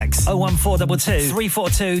01422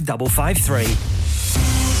 342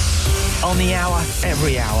 553. On the hour,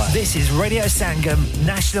 every hour. This is Radio Sangam,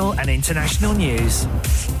 national and international news.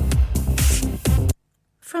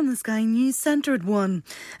 From the Sky News Centre at 1.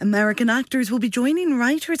 American actors will be joining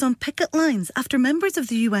writers on picket lines after members of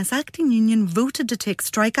the US acting union voted to take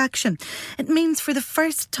strike action. It means for the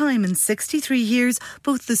first time in 63 years,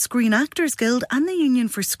 both the Screen Actors Guild and the Union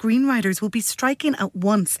for Screenwriters will be striking at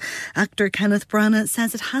once. Actor Kenneth Branagh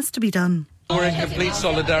says it has to be done. We're in complete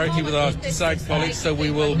solidarity with our SAG colleagues, so we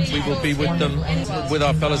will be with them, with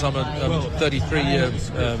our fellows. I'm a 33-year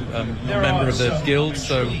member of the Guild,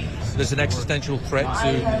 so there's an existential threat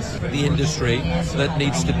to the industry that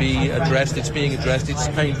needs to be addressed. It's being addressed. It's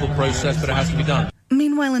a painful process, but it has to be done.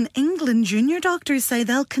 Meanwhile, in England, junior doctors say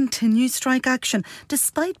they'll continue strike action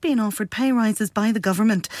despite being offered pay rises by the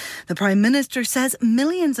government. The Prime Minister says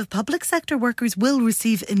millions of public sector workers will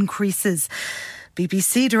receive increases.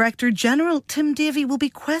 BBC Director General Tim Davie will be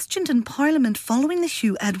questioned in Parliament following the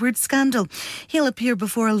Hugh Edwards scandal. He'll appear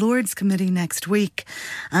before a Lords committee next week.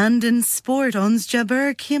 And in sport, Ons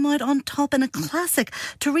Jabeur came out on top in a classic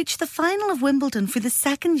to reach the final of Wimbledon for the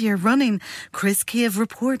second year running. Chris Cave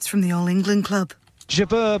reports from the All England Club.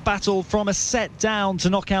 Jabeur battled from a set down to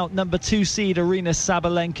knock out number 2 seed Aryna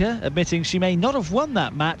Sabalenka, admitting she may not have won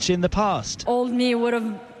that match in the past. Old me would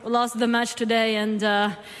have lost the match today and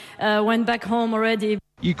went back home already.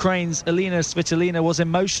 Ukraine's Elina Svitolina was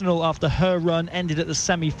emotional after her run ended at the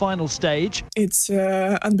semi-final stage. It's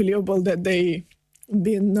unbelievable that they've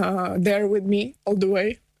been there with me all the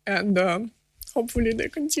way, and hopefully they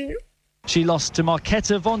continue. She lost to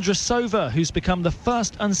Marketa Vondrasova, who's become the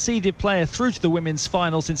first unseeded player through to the women's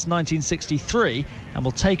final since 1963 and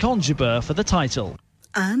will take on Jabeur for the title.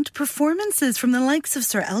 And performances from the likes of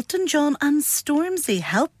Sir Elton John and Stormzy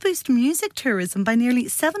help boost music tourism by nearly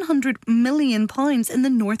 £700 million in the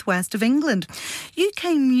northwest of England.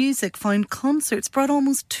 UK Music Found concerts brought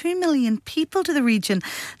almost 2 million people to the region.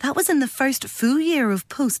 That was in the first full year of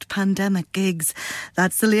post-pandemic gigs.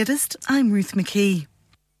 That's the latest. I'm Ruth McKee.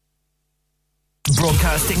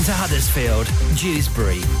 Broadcasting to Huddersfield,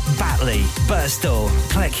 Dewsbury, Batley, Birstall,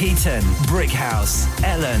 Cleckheaton, Brickhouse,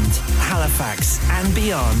 Elland, Halifax and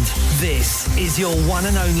beyond. This is your one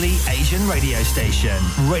and only Asian radio station.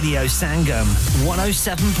 Radio Sangam,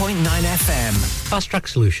 107.9 FM. Fast Track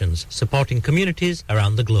Solutions, supporting communities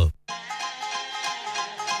around the globe.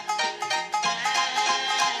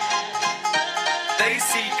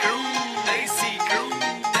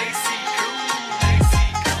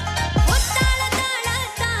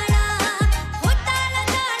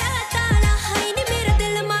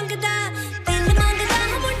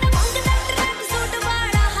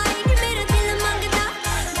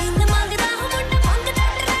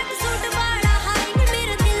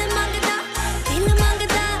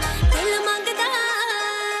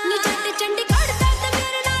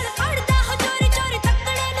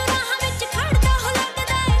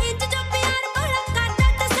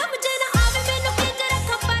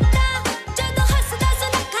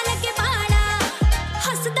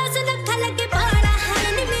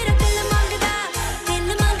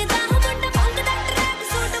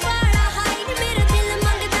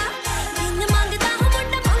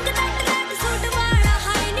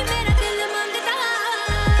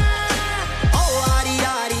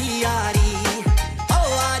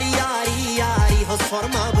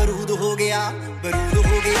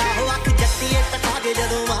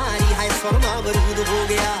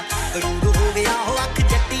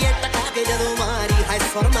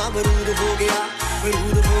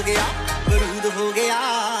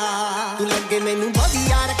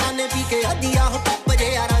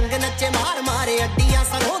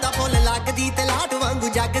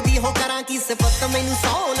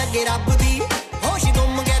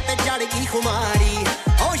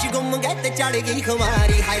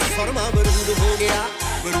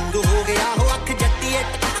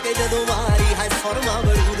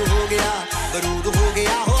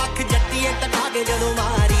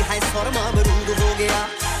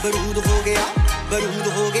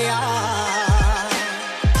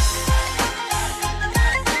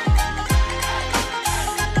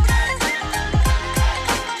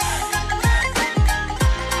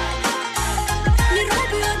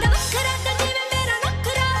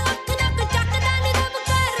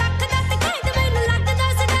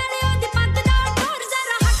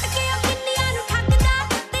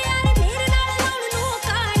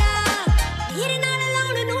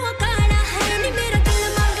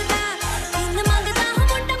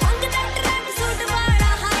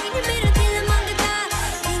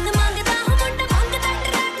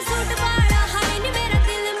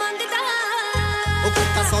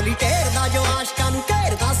 ਨੀ ਢੇਰਦਾ ਜੋ ਆਸ਼ਕਾਂ ਨੂੰ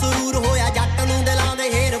ਢੇਰਦਾ ਸਰੂਰ ਹੋਇਆ ਜੱਟ ਨੂੰ ਦਿਲਾਂ ਦੇ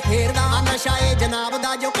ਹੇਰ ਫੇਰਦਾ ਨਸ਼ਾ ਏ ਜਨਾਬ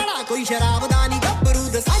ਦਾ ਜੋ ਕੜਾ ਕੋਈ ਸ਼ਰਾਬ ਦਾ ਨਹੀਂ ਗੱਭਰੂ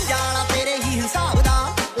ਦਸਾਂਝਾ ਵਾਲਾ ਤੇਰੇ ਹੀ ਹਿਸਾਬ ਦਾ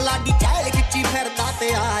ਲਾਡੀ ਚੈਲ ਖਿੱਚੀ ਫਿਰਦਾ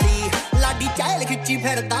ਤਿਆਰੀ ਲਾਡੀ ਚੈਲ ਖਿੱਚੀ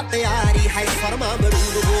ਫਿਰਦਾ ਤਿਆਰੀ ਹੈ ਫਰਮਾ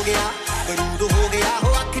ਬਰੂਦ ਹੋ ਗਿਆ ਹੋ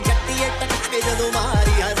ਅੱਖ ਜੱਟੀਏ ਟਕਾ ਕੇ ਜਦੋਂ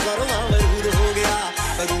ਮਾਰੀ ਹੈ ਫਰਮਾ ਬਰੂਦ ਹੋ ਗਿਆ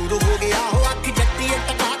ਹੋ ਅੱਖ ਜੱਟੀਏ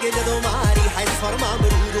ਟਕਾ ਕੇ ਜਦੋਂ ਮਾਰੀ ਹੈ ਫਰਮਾ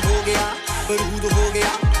ਬਰੂਦ ਹੋ ਗਿਆ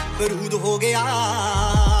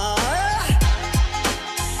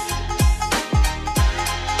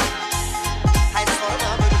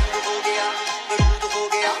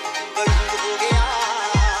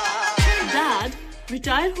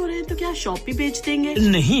रिटायर हो रहे हैं तो क्या शॉप भी बेच देंगे?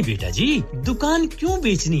 नहीं बेटा जी, दुकान क्यों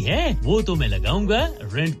बेचनी है? वो तो मैं लगाऊंगा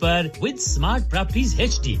रेंट पर with smart properties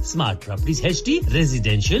HD. Smart properties HD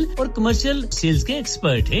residential और कमर्शियल सेल्स के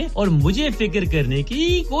एक्सपर्ट हैं और मुझे फिक्र करने की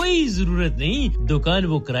कोई जरूरत नहीं। दुकान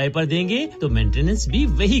वो किराए पर देंगे तो मेंटेनेंस भी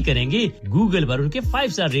वही करेंगे। गूगल पर उनके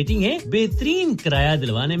 5 स्टार रेटिंग है, बेहतरीन किराया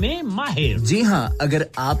दिलवाने में माहिर। जी हां, अगर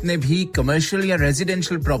आपने भी कमर्शियल या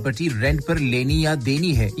रेजिडेंशियल प्रॉपर्टी रेंट पर लेनी या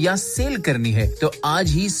देनी है या सेल करनी है तो आज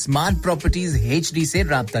ही स्मार्ट प्रॉपर्टीज एचडी से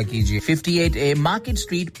राब्ता कीजिए। 58A market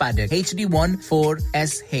street Paddock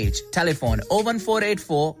HD14SH। Telephone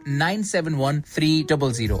 01484 971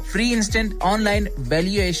 300। Free instant online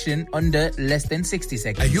valuation under less than 60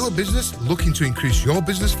 seconds. Are you a business looking to increase your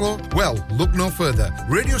business flow? Well, look no further.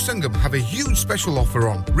 Radio Sangam have a huge special offer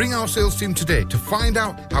on. Ring our sales team today to find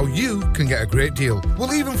out how you can get a great deal.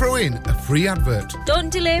 We'll even throw in a free advert.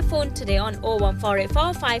 Don't delay, phone today on 01484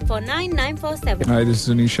 549 947. Hi, this is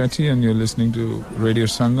Anish Shetty and you're listening to Radio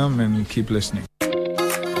Sangam and keep listening.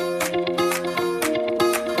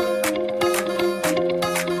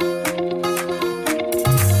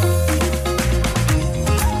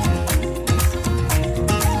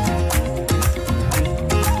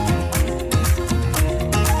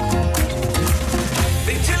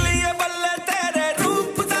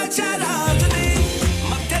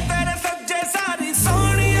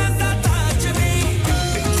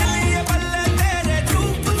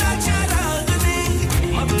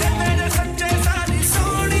 Just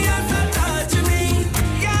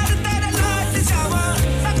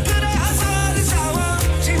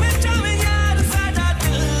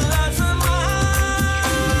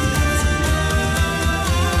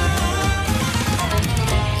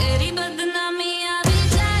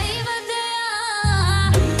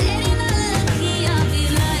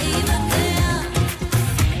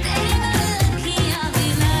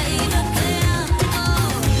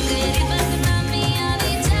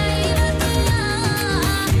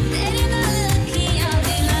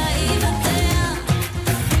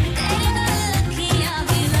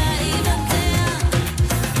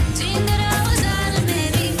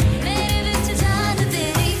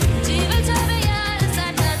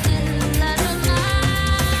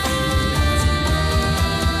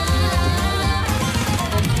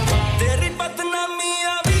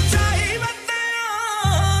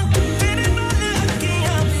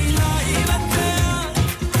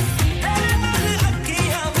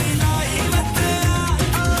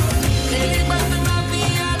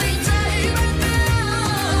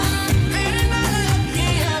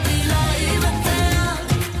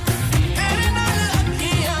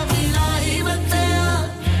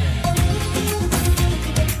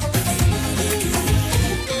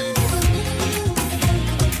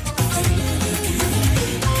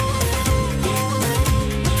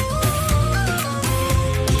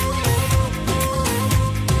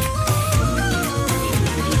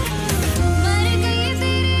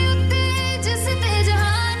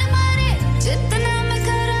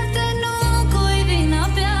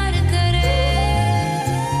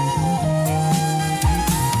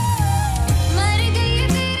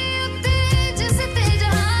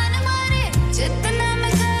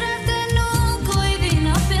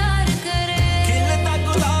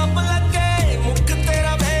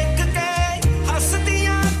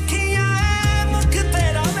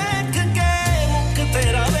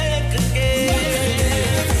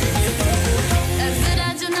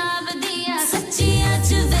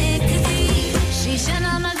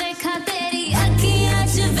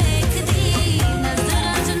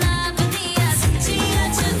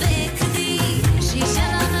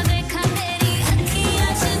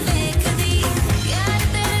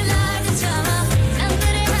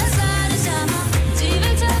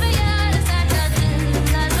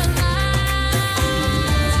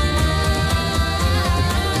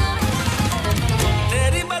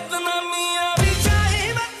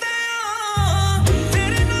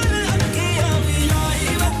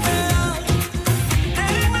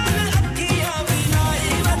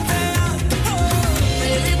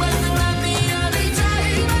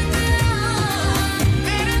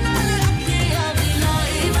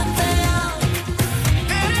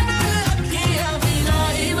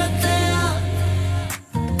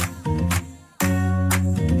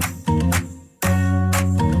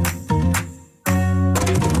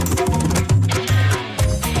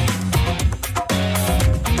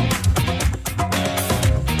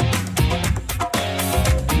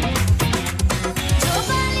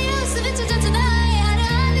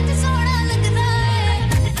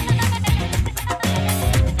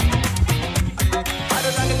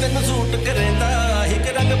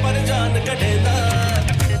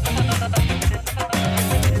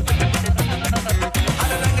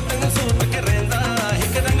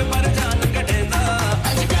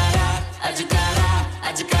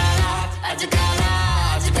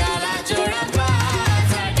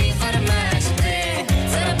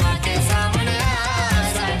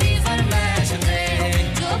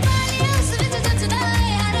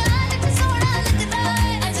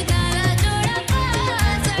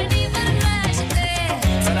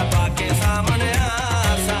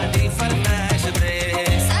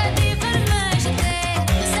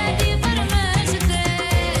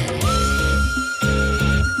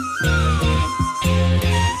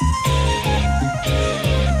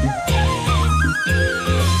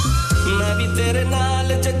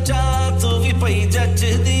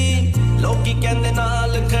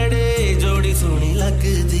नाल खड़े जोड़ी सोनी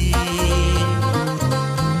लगदी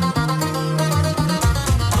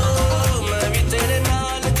मैं भी तेरे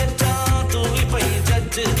नाल जच्चा तू भी पई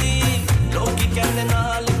जच्चदी लोकी कहंदे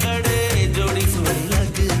नाल खड़े जोड़ी सोनी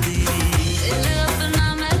लगदी दिल अपना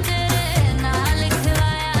मैं तेरे नाल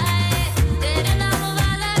खवाया है तेरे नाम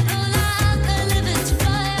वाला ढोला गल विच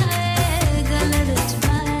पाया है गल विच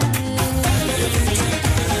पाया है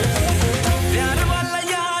प्यार वाला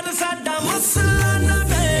यार साडा मसला ना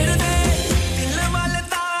भेड़ दे दिल वाले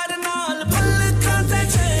तार नाल पलकां ते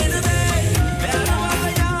छेड़ दे प्यार वाला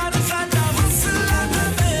यार साडा मसला ना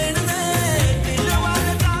भेड़ दे दिल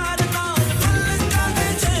वाले तार नाल पलकां ते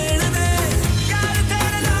छेड़ दे यार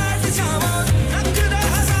तेरे नाल जावां रख दे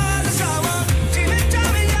हजार जावां जिने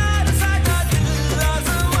चाहे यार साडा दिल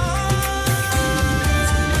आज़मा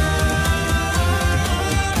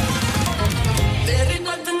तेरी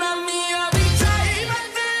बदनामी आवी चाही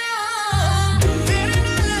बंदिया तेरे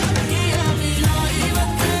नाल अखियां भी लाई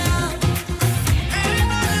बंदिया तेरे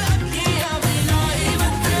नाल अखियां भी लाई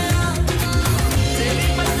बंदिया तेरी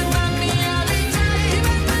बदनामी आवी चाही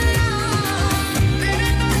बंदिया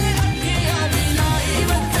तेरे नाल अखियां भी लाई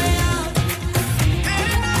बंदिया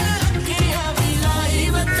तेरे नाल अखियां भी लाई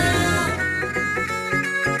बंदिया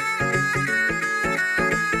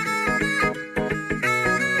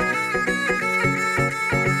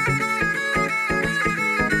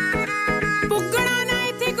ਪੁੱਗਣਾ ਨਾ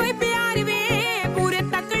ਇੱਥੇ ਕੋਈ ਪਿਆਰ ਵੇ ਪੂਰੇ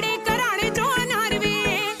ਤਕੜੇ ਘਰਾਣੇ ਚੋਂ ਅਨਾਰ ਵੇ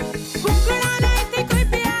ਪੁੱਗਣਾ ਨਾ ਇੱਥੇ ਕੋਈ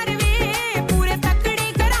ਪਿਆਰ ਵੇ ਪੂਰੇ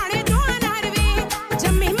ਤਕੜੇ ਘਰਾਣੇ ਚੋਂ ਅਨਾਰ ਵੇ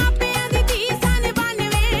ਜੰਮੇ ਮਾਪਿਆਂ ਦੀ ਧੀ ਸਨ 92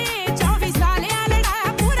 24 ਸਾਲਿਆ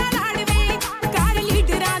ਲੜਾਇਆ ਪੂਰਾ ਲਾੜ ਵੇ ਘਰ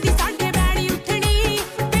ਲੀਡਰਾਂ ਦੀ ਸਾਡੇ ਬੈਣੀ ਉੱਠਣੀ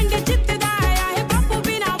ਪਿੰਡ ਜਿੱਤਦਾ ਆਇਆ ਹੈ ਬਾਪੂ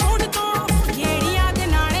ਬਿਨਾ ਵੋਟ ਤੋਂ ਗੇੜੀਆਂ ਦੇ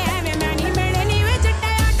ਨਾਲੇ ਐਵੇਂ ਮੈਂ ਨਹੀਂ ਮਿਲਣੀ ਵੇ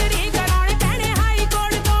ਜੱਟੇ ਆਟਰੀ ਕਰਾਉਣੇ ਪੈਣੇ ਹਾਈ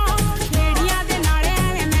ਕੋਰਟ ਤੋਂ ਗੇੜੀਆਂ ਦੇ ਨਾਲੇ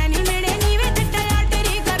ਐਵੇਂ ਮੈਂ ਨਹੀਂ ਮਿਲਣੀ ਵੇ ਜੱਟੇ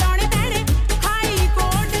ਆਟਰੀ ਕਰਾਉਣੇ ਪੈਣੇ ਹਾਈ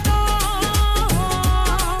ਕੋਰਟ ਤੋਂ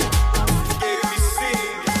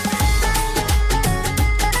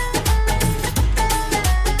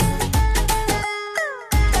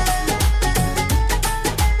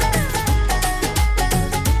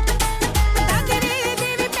ਦਾਦਰੇ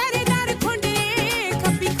ਦੇ ਵੀ ਪਹਿਰੇਦਾਰ ਖੁੰਡੇ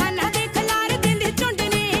ਖੱਪੀ ਖਾਨਾ ਦੇ ਖਲਾਰ ਦਿੰਦੇ ਝੁੰਡ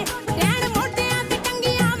ਨੇ ਰਹਿਣ ਮੋਢਿਆਂ ਤੇ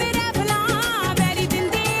ਟੰਗੀਆਂ ਵੇ ਰੈਫਲਾਂ ਵੈਰੀ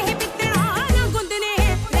ਦਿੰਦੇ ਇਹ ਪਿੱਤਣਾ ਨਾ ਗੁੰਦ ਨੇ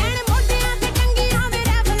ਰਹਿਣ ਮੋਢਿਆਂ ਤੇ ਟੰਗੀਆਂ ਵੇ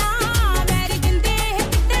ਰੈਫਲਾਂ ਵੈਰੀ ਦਿੰਦੇ ਇਹ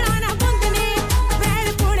ਪਿੱਤਣਾ ਨਾ ਗੁੰਦ ਨੇ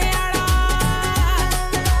ਵੈਣ ਪੁਣੇ ਵਾਲਾ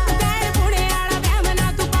ਵਹਿਮ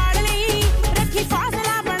ਨਾ ਤੂੰ ਪਾੜ ਲਈ ਰੱਖੀ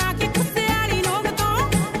ਫਾਸਲਾ ਬਣਾ ਕੇ ਗੁੱਸੇ ਵਾਲੀ ਨੋਕ ਤੋਂ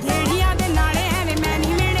ਗੇੜੀਆਂ ਦੇ ਨਾਲੇ ਐਵੇਂ ਮੈਂ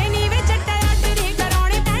ਨਹੀਂ ਮਿਲਣੀ ਵੇ ਜੱਟਾ ਆਟਰੀ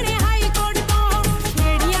ਕਰਾਉਣੇ ਪੈਣੇ ਹਾਈ ਕੋਰਟ ਤੋਂ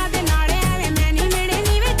ਗੇੜੀਆਂ ਦੇ ਨਾਲੇ ਐਵੇਂ ਮੈਂ ਨਹੀਂ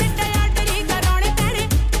ਮਿਲਣੀ ਵੇ ਜੱਟਾ ਆਟਰੀ ਕਰਾਉਣੇ ਪੈਣੇ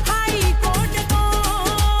ਹਾਈ ਕੋਰਟ ਤੋਂ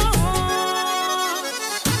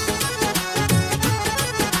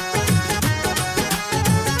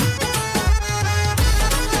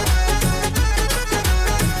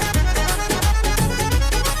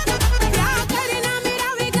ਵਿਆਹ ਕਰਨਾ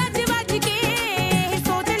ਮੇਰਾ ਵੀ ਗੱਜ ਵੱਜ ਕੇ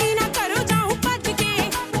ਸੋਚ ਲਈ ਨਾ ਕਰੋ ਜਾਉ ਭੱਜ ਕੇ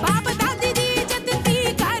ਬਾਪ ਦਾਦੀ ਦੀ ਇੱਜ਼ਤ ਤੀ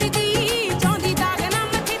ਕਰਦੀ ਚਾਹੁੰਦੀ ਦਾਗ ਨਾ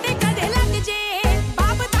ਮੱਥੇ ਤੇ ਕਦੇ ਲੱਗ ਜੇ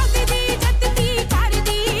ਬਾਪ ਦਾਦੀ ਦੀ ਇੱਜ਼ਤ ਤੀ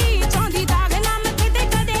ਕਰਦੀ ਚਾਹੁੰਦੀ ਦਾਗ ਨਾ ਮੱਥੇ ਤੇ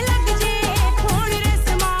ਕਦੇ ਲੱਗ ਜੇ ਹੁਣ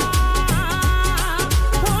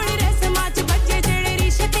ਰਸਮਾਂ ਚ ਬੱਜੇ ਜਿਹੜੇ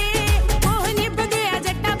ਰਿਸ਼ਤੇ ਉਹ ਨਿਭਦੇ ਆ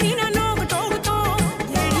ਜੱਟਾ ਬਿਨਾ ਨੋਕ ਟੋਕ ਤੋਂ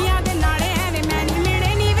ਗੇੜੀਆਂ ਦੇ ਨਾਲੇ ਐਵੇਂ ਮੈਂ ਨਹੀਂ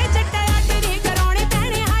ਮਿਲਣੀ ਵੇ ਜੱਟਾ ਆਟਰੀ ਕਰਾਉਣੇ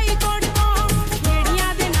ਪੈਣੇ ਹਾਈ ਕੋਰਟ ਤੋਂ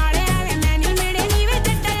ਗੇੜੀਆਂ ਦੇ ਨਾਲੇ ਐਵੇਂ ਮੈਂ ਨਹੀਂ ਮਿਲਣੀ ਵੇ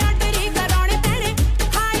ਜੱਟਾ ਆਟਰੀ ਕਰਾਉਣੇ ਪੈਣੇ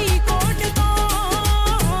ਹਾਈ ਕੋਰਟ ਤੋਂ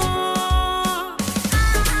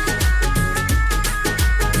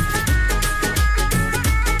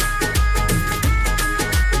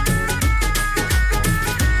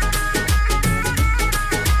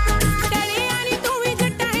ਡਰਿਆ ਨੀ ਤੂੰ ਵੀ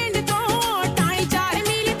ਜੱਟਾ ਹਿੰਡ ਤੋਂ ਟਾਣੀ 4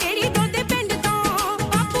 ਮੀਲ ਤੇਰੀ ਦੋਦੇ ਪਿੰਡ ਤੋਂ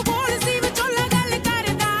ਬਾਪੂ ਕੋਲ ਸੀ ਵਿਚੋਲਾ ਗੱਲ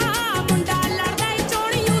ਕਰਦਾ ਮੁੰਡਾ ਲੜਦਾ ਈ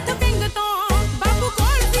ਚੋਣ ਯੂਥ ਵਿੰਗ ਤੋਂ ਬਾਪੂ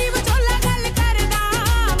ਕੋਲ ਸੀ ਵਿਚੋਲਾ ਗੱਲ ਕਰਦਾ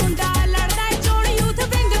ਮੁੰਡਾ ਲੜਦਾ ਈ ਚੋਣ ਯੂਥ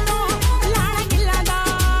ਵਿੰਗ ਤੋਂ ਲਾਣਾ ਗਿੱਲਾਂ ਦਾ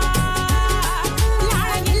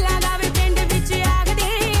ਵੇ ਪਿੰਡ ਵਿੱਚ ਆਖਦੇ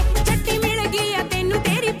ਜੱਟੀ ਮਿਲ ਗਈ ਆ ਤੈਨੂੰ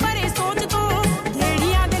ਤੇਰੀ ਪਰੇ ਸੋਚ ਤੋਂ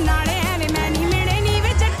ਗੇੜੀਆਂ ਦੇ ਨਾਲੇ ਐਵੇਂ ਮੈਂ ਨਹੀਂ ਮਿਲਣੀ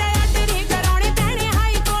ਵੇ ਜੱਟਾ ਆਟਰੀ ਕਰਾਉਣੇ ਪੈਣੇ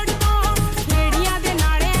ਹਾਈ ਕੋਰਟ ਤੋਂ ਗੇੜੀਆਂ ਦੇ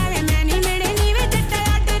ਨਾਲੇ ਐਵੇਂ ਮੈਂ ਨਹੀਂ ਮਿਲਣੀ ਵੇ ਜੱਟਾ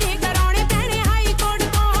ਆਟਰੀ ਕਰਾਉਣੇ ਪੈਣੇ ਹਾਈ ਕੋਰਟ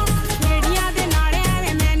ਤੋਂ ਗੇੜੀਆਂ ਦੇ ਨਾਲੇ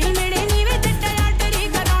ਐਵੇਂ ਮੈਂ ਨਹੀਂ ਮਿਲਣੀ ਵੇ ਜੱਟਾ ਆਟਰੀ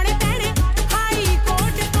ਕਰਾਉਣੇ ਪੈਣੇ ਹਾਈ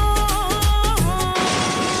ਕੋਰਟ ਤੋਂ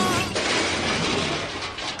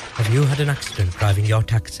Have you had an accident driving your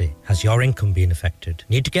taxi? Has your income been affected?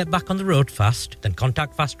 Need to get back on the road fast? Then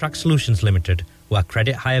contact Fast Track Solutions Limited who are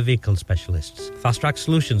credit hire vehicle specialists. Fast Track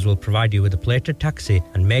Solutions will provide you with a plated taxi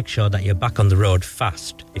and make sure that you're back on the road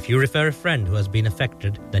fast. If you refer a friend who has been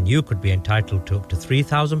affected, then you could be entitled to up to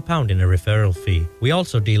 £3,000 in a referral fee. We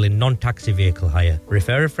also deal in non-taxi vehicle hire.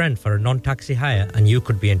 Refer a friend for a non-taxi hire and you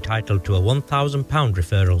could be entitled to a £1,000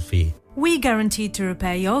 referral fee. We guarantee to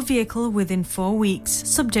repair your vehicle within 4 weeks,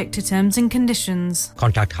 subject to terms and conditions.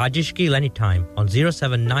 Contact Haji Shakil anytime on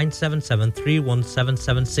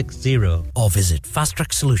 07977317760 or visit Fast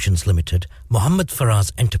Track Solutions Limited, Mohammed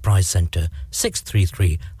Faraz Enterprise Centre,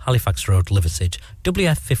 633 Halifax Road, Liversedge,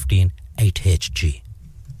 WF15 8HG.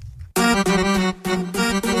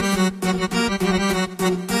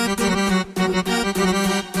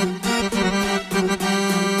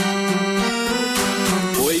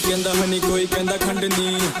 कोई कहंदा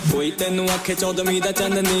खंडनी कोई तैनू आखे 14वीं दा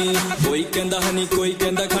चांदनी कोई कहंदा हनी कोई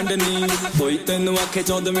कहंदा खंडनी कोई तैनू आखे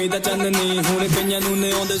 14वीं दा चांदनी हुण कईयां नू ने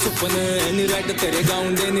आंदे सुपने नी रैड तेरे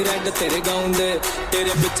गाउंदे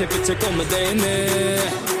तेरे पिछे पिछे घुमदे ने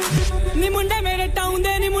नी मुंडे मेरे टाउन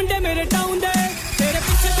दे तेरे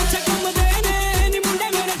पिछे पिछे घुमदे ने नी मुंडे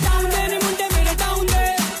मेरे टाउन दे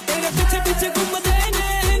तेरे पिछे पिछे घुमदे ने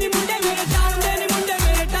नी मुंडे मेरे टाउन दे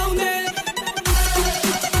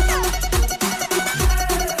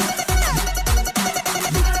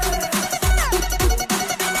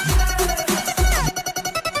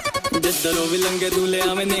जिधरों भी लंगे दूल्हे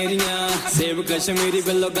आवे नेरियां सेब कश्मीरी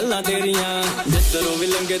बिल्लो गल्ला तेरियां जिधरों भी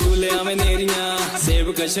लंगे दूल्हे आवे नेरियां सेब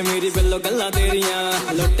कश्मीरी बिल्लो गल्ला तेरियां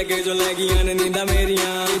लुट के जो ले गईयां ने नींदा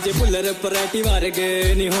मेरियां जे बुलर पराठी वार गए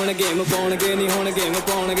नी हुण गेम पाउणगे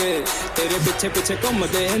तेरे पिछे पिछे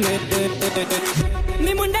घुमदे ने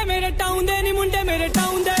नी मुंडे मेरे टाउन दे तेरे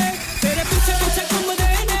पिछे पिछे घुमदे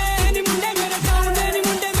ने नी मुंडे मेरे टाउन दे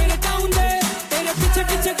तेरे पिछे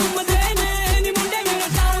पिछे घुमदे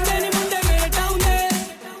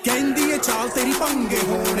चाल तेरी पंगे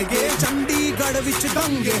होणगे चंडीगढ़ विच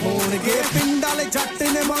दंगे होणगे पिंड वाले जट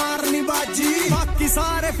ने मारनी बाजी बाकी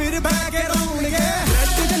सारे फिर बह के रोणगे रैड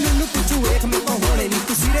दे नन्नू पुछू एक मैं तो होणे नी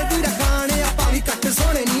तू सिरे दी रखाने आपा भी कट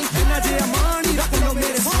सोणे नी इना जे अमान ही रख लो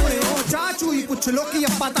मेरे सोने ओ चाचू ही पुछ लो कि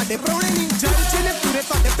आपा ताडे प्रोणे नी जज ने पूरे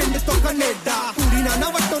ताडे पिंड तो कनेडा पूरी ना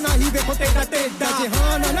वटो ना ही वेखो टेढ़ा जे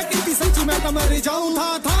हां ना किती सच्ची मैं तो मर जाऊं था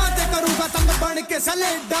ते करूंगा तंग बन के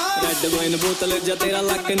सलेडा रेड वाइन बोतल जा तेरा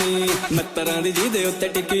लक नी मत्तरां दी जी दे उत्ते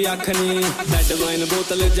टिकी अख नी रेड वाइन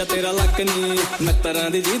बोतल जा तेरा लक नी मत्तरां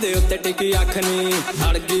दी जी दे उत्ते टिकी अख नी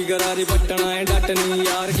अड़गी गरारी पटना है डटनी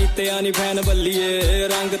यार कीते आनी फैन बल्लीए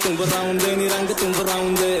रंग तू बराउन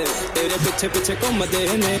दे तेरे पिछे पिछे घुमदे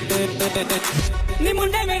ने नी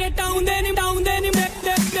मुंडे मेरे टाउन दे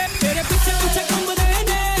तेरे पिछे पिछे घुमदे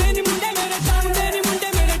ने नी मुंडे मेरे टाउन दे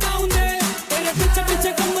तेरे पिछे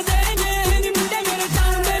पिछे घुमदे ने नी मुंडे मेरे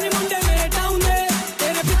टाउन दे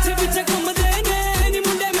तेरे पिछे पिछे घुमदे ने नी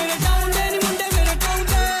मुंडे मेरे टाउन दे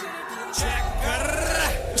चेक कर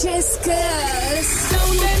Jessica's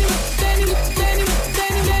down there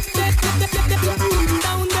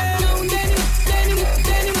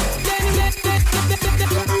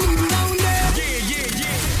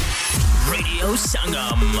Radio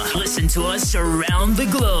Sangam. Listen to us around the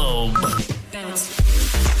globe.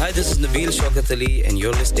 Hi, this is Nabeel Shaukat Ali and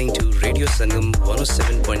you're listening to Radio Sangam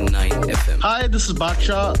 107.9 FM. Hi, this is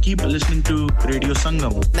Baksha. Keep listening to Radio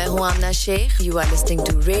Sangam. मैं हूँ आमना Sheikh. You are listening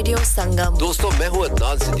to Radio Sangam. दोस्तों मैं हूँ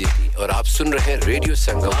अदनान सिद्दीकी और आप सुन रहे हैं radio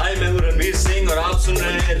संगम. Hi, मैं हूँ रणवीर सिंह और आप सुन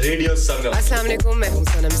रहे हैं रेडियो संगम. अस्सलाम वालेकुम. मैं हूँ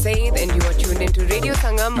सनम Saeed and you are tuned into Radio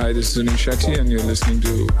Sangam. Hi, this is Sunil Shetty and you're listening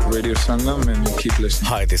to Radio Sangam and keep listening.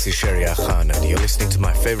 Hi, this is Sharia Khan and you're listening to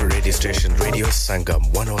my favorite radio station Radio Sangam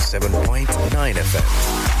 107.9 FM.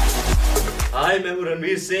 Hi, मैं हूँ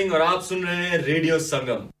रणवीर सिंह और आप सुन रहे हैं radio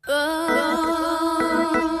Sangam.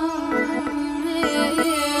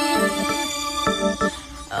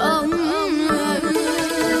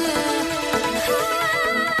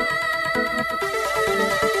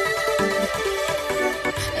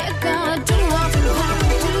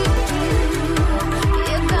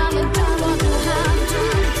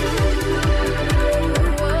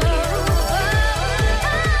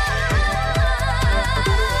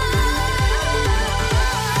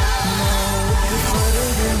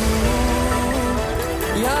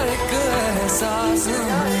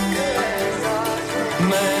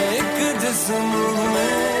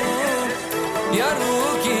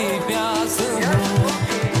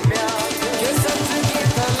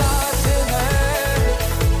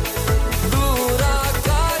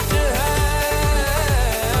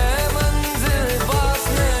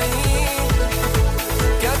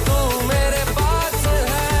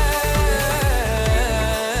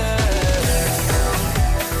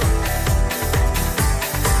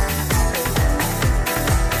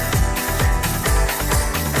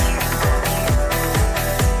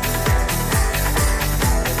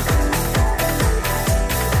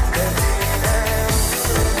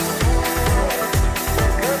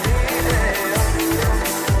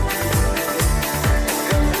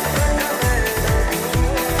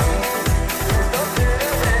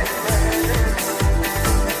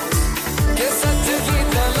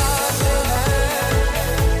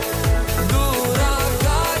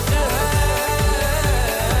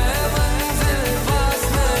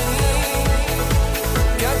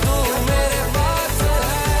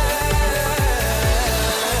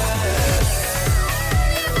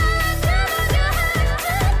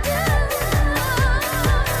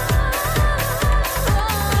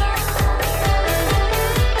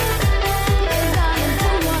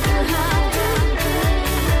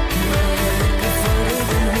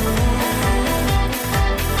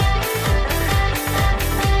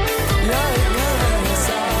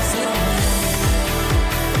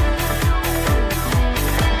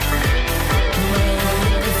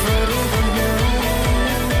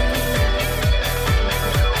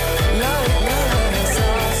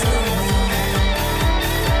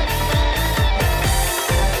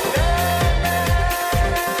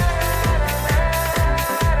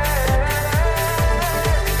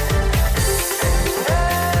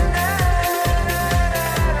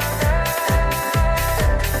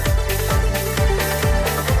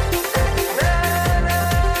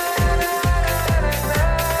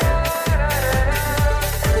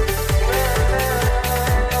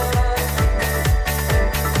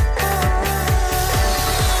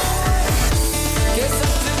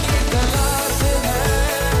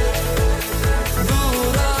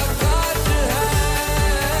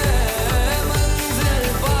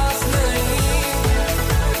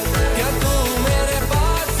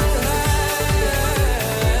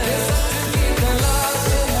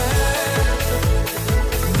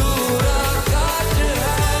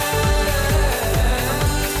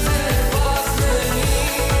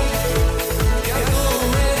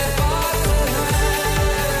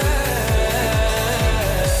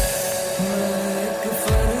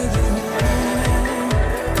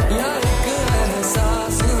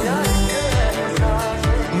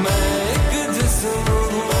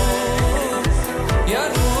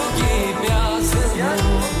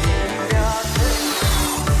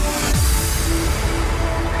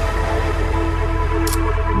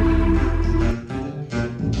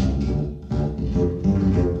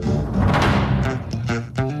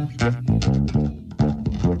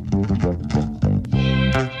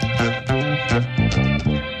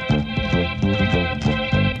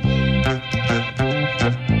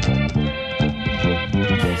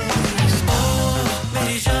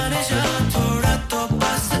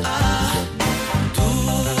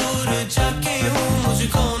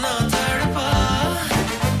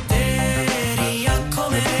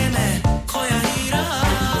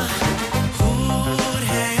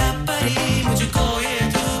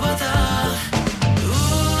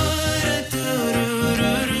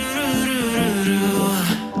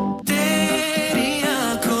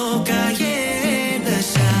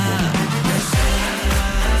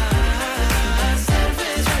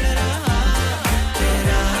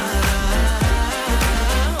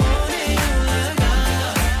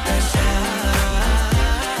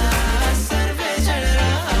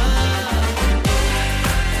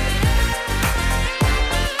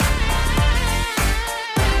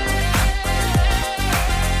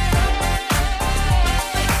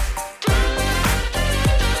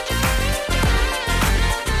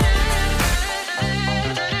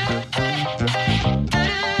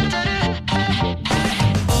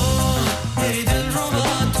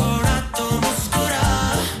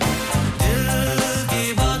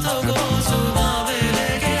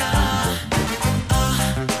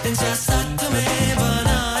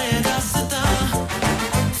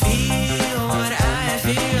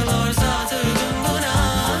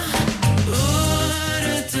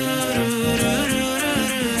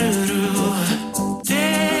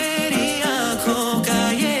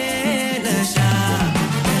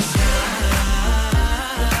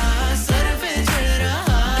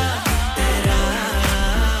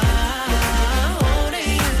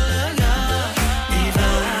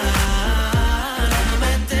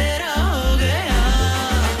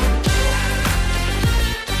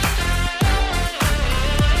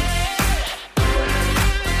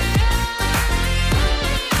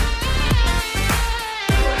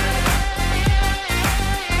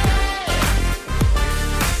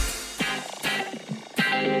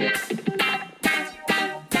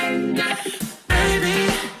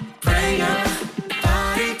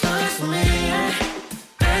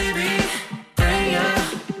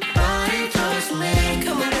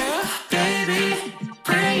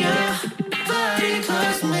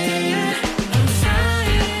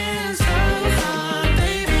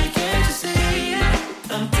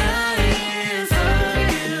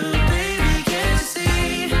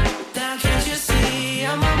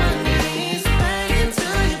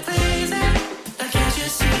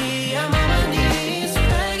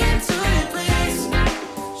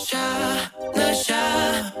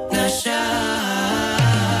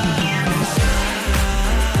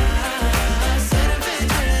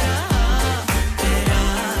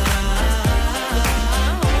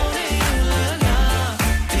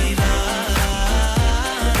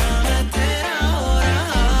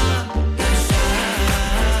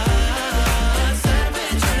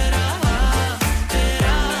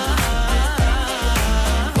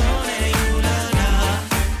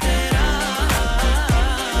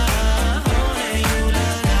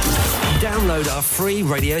 free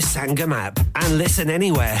Radio Sangam app and listen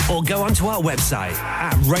anywhere or go onto our website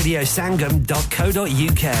at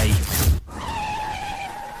radiosangam.co.uk.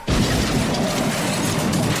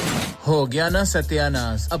 हो गया ना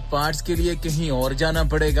सत्यानाश अब पार्ट्स के लिए कहीं और जाना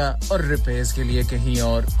पड़ेगा और रिपेयर्स के लिए कहीं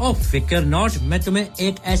और ओ फिकर नॉट मैं तुम्हें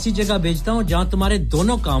एक ऐसी जगह भेजता हूं जहां तुम्हारे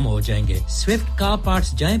दोनों काम हो जाएंगे स्विफ्ट कार पार्ट्स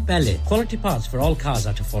जाएं पहले quality parts for all cars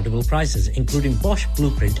at affordable prices including Bosch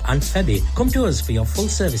Blueprint and Febby come to us for your full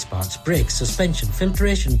service parts brakes suspension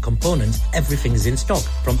filtration components everything is in stock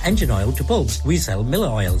from engine oil to bulbs we sell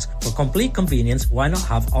Miller oils for complete convenience why not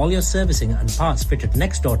have all your servicing and parts fitted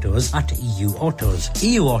next door to us at EU Autos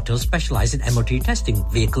EU Autos specialise in MOT testing,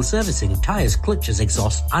 vehicle servicing, tyres, clutches,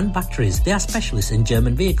 exhaust and batteries. They are specialists in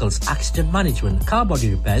German vehicles, accident management, car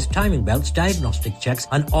body repairs, timing belts, diagnostic checks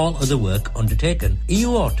and all other work undertaken.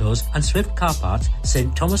 EU Autos and Swift Car Parts,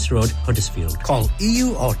 St Thomas Road, Huddersfield. Call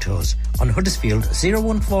EU Autos on Huddersfield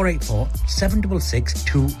 01484 766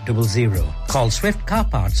 200. Call Swift Car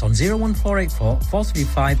Parts on 01484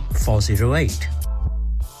 435 408.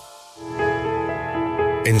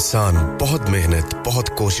 इंसान बहुत मेहनत, बहुत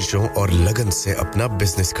कोशिशों और लगन से अपना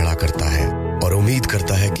business खड़ा करता है और उम्मीद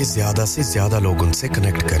करता है कि ज़्यादा से ज़्यादा लोग उनसे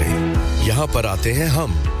कनेक्ट करें। यहाँ पर आते हैं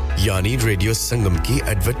हम, यानी रेडियो संगम की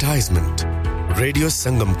एडवर्टाइजमेंट। रेडियो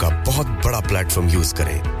संगम का बहुत बड़ा प्लेटफॉर्म यूज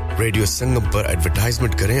करें रेडियो संगम पर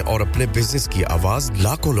एडवर्टाइजमेंट करें और अपने बिजनेस की आवाज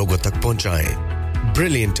लाखों लोगों तक पहुंचाएं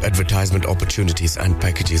Brilliant advertisement opportunities and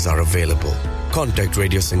packages are available. Contact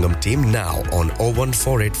Radio Sangam team now on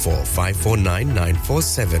 01484 549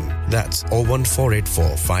 947. That's 01484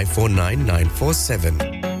 549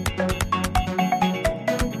 947.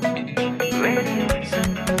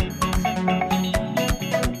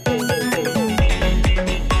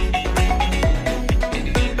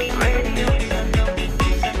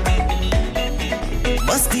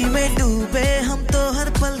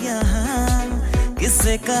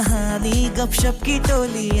 कहानी गपशप की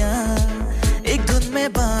टोलियां एक धुन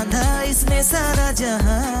में बांधा इसने सारा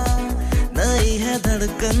जहां नई है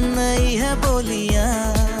धड़कन नई है बोलियां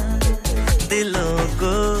दिलों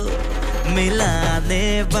को मिलाने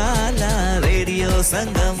वाला रेडियो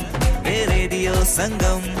संगम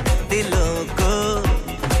दिलों को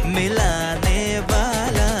मिलाने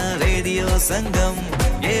वाला रेडियो संगम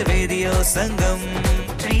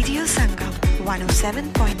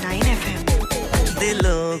 107.9 FM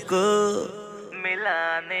दिलों को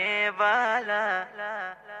मिलाने वाला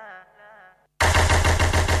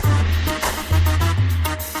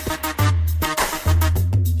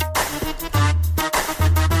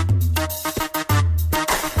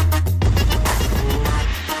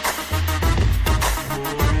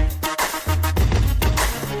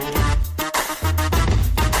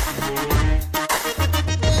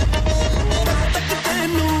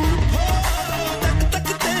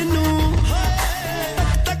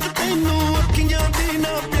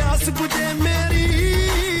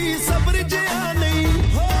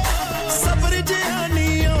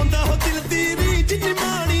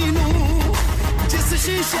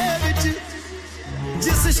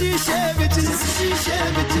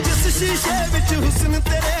जिस शीशे विच हुस्न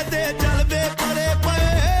तेरे दे जलवे पड़े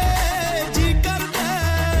पए जी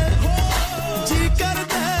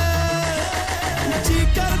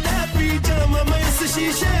करदा पी जावां मैं इस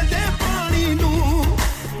शीशे दे पानी नू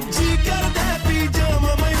जी करदा पी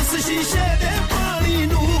जावां मैं इस शीशे दे पानी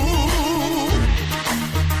नू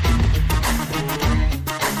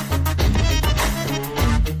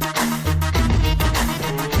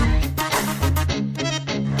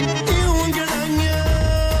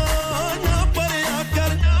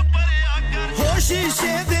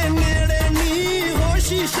शीशे दे नेड़े नी हो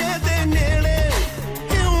शीशे दे नेड़े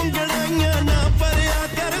क्यों गड़ाइयां ना परया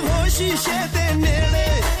कर हो शीशे दे नेड़े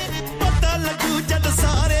पता लगू जद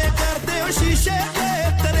सारे करदे हो शीशे दे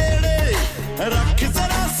तरेड़े रख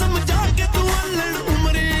जरा समझा के तू अल्लड़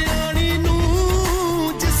उमरे आनी नू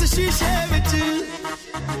जिस शीशे विच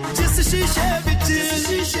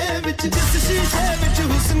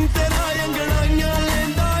हुस्न तेरा अंगड़ाइयां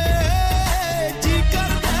लेंदा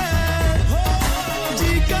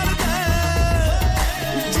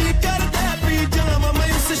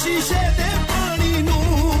शीशे दे पानी नू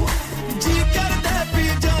जी करदा पी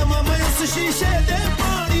जावां मैं उस शीशे दे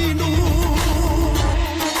पानी नू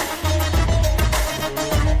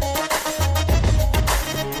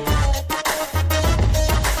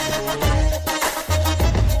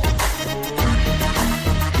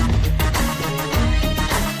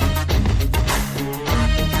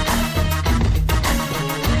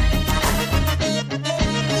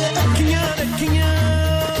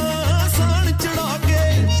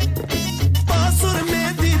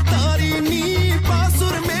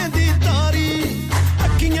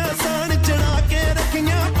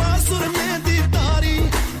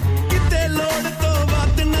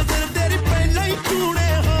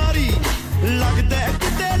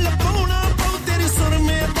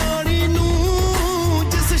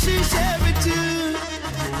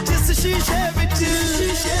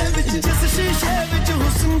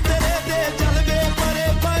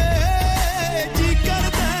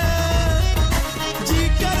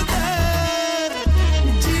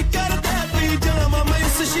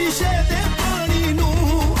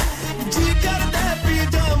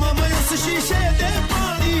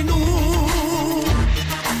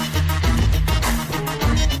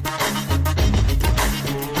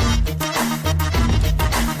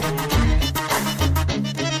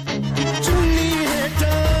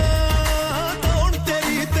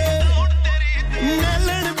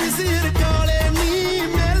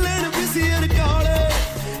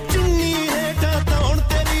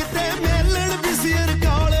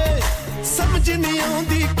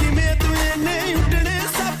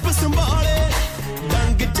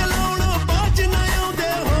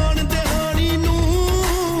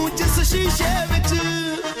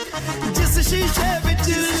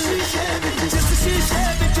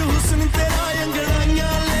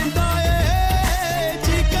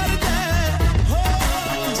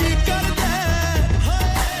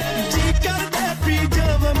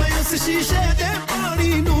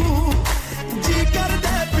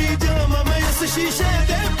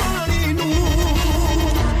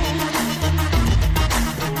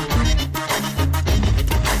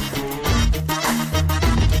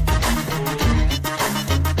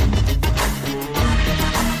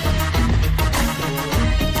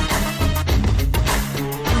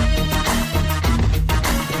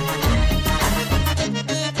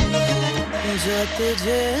समझा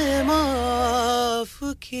तुझे माफ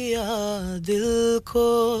किया दिल को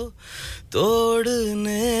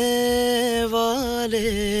तोड़ने वाले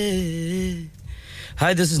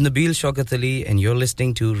Hi, this is Nabil Shaukat Ali and you're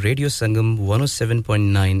listening to Radio Sangam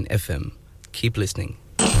 107.9 FM. Keep listening.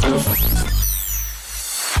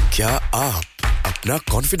 क्या आप अपना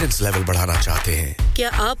कॉन्फिडेंस लेवल बढ़ाना चाहते हैं? क्या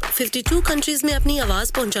आप 52 कंट्रीज में अपनी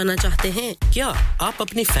आवाज पहुंचाना चाहते हैं? क्या आप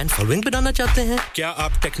अपनी फैन फॉलोइंग बनाना चाहते हैं? क्या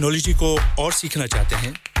आप टेक्नोलॉजी को और सीखना चाहते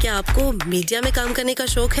हैं? क्या आपको मीडिया में काम करने का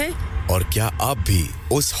शौक है? और क्या आप भी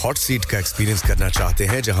उस हॉट सीट का एक्सपीरियंस करना चाहते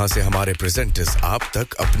हैं जहां से हमारे प्रेजेंटर्स आप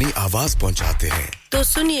तक अपनी आवाज पहुंचाते हैं? तो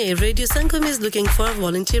सुनिए, Radio Sangam is looking for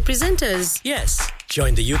volunteer presenters. Yes,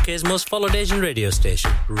 join the UK's most followed Asian radio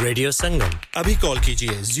station, Radio Sangam. अभी कॉल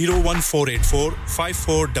कीजिए 01484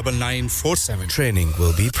 549947. Training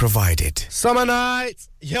will be provided. Summer nights.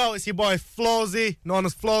 Yo, it's your boy Flawzy, known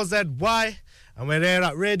as Flaw ZY, and we're here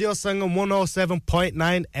at Radio Sangam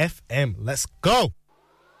 107.9 FM. Let's go.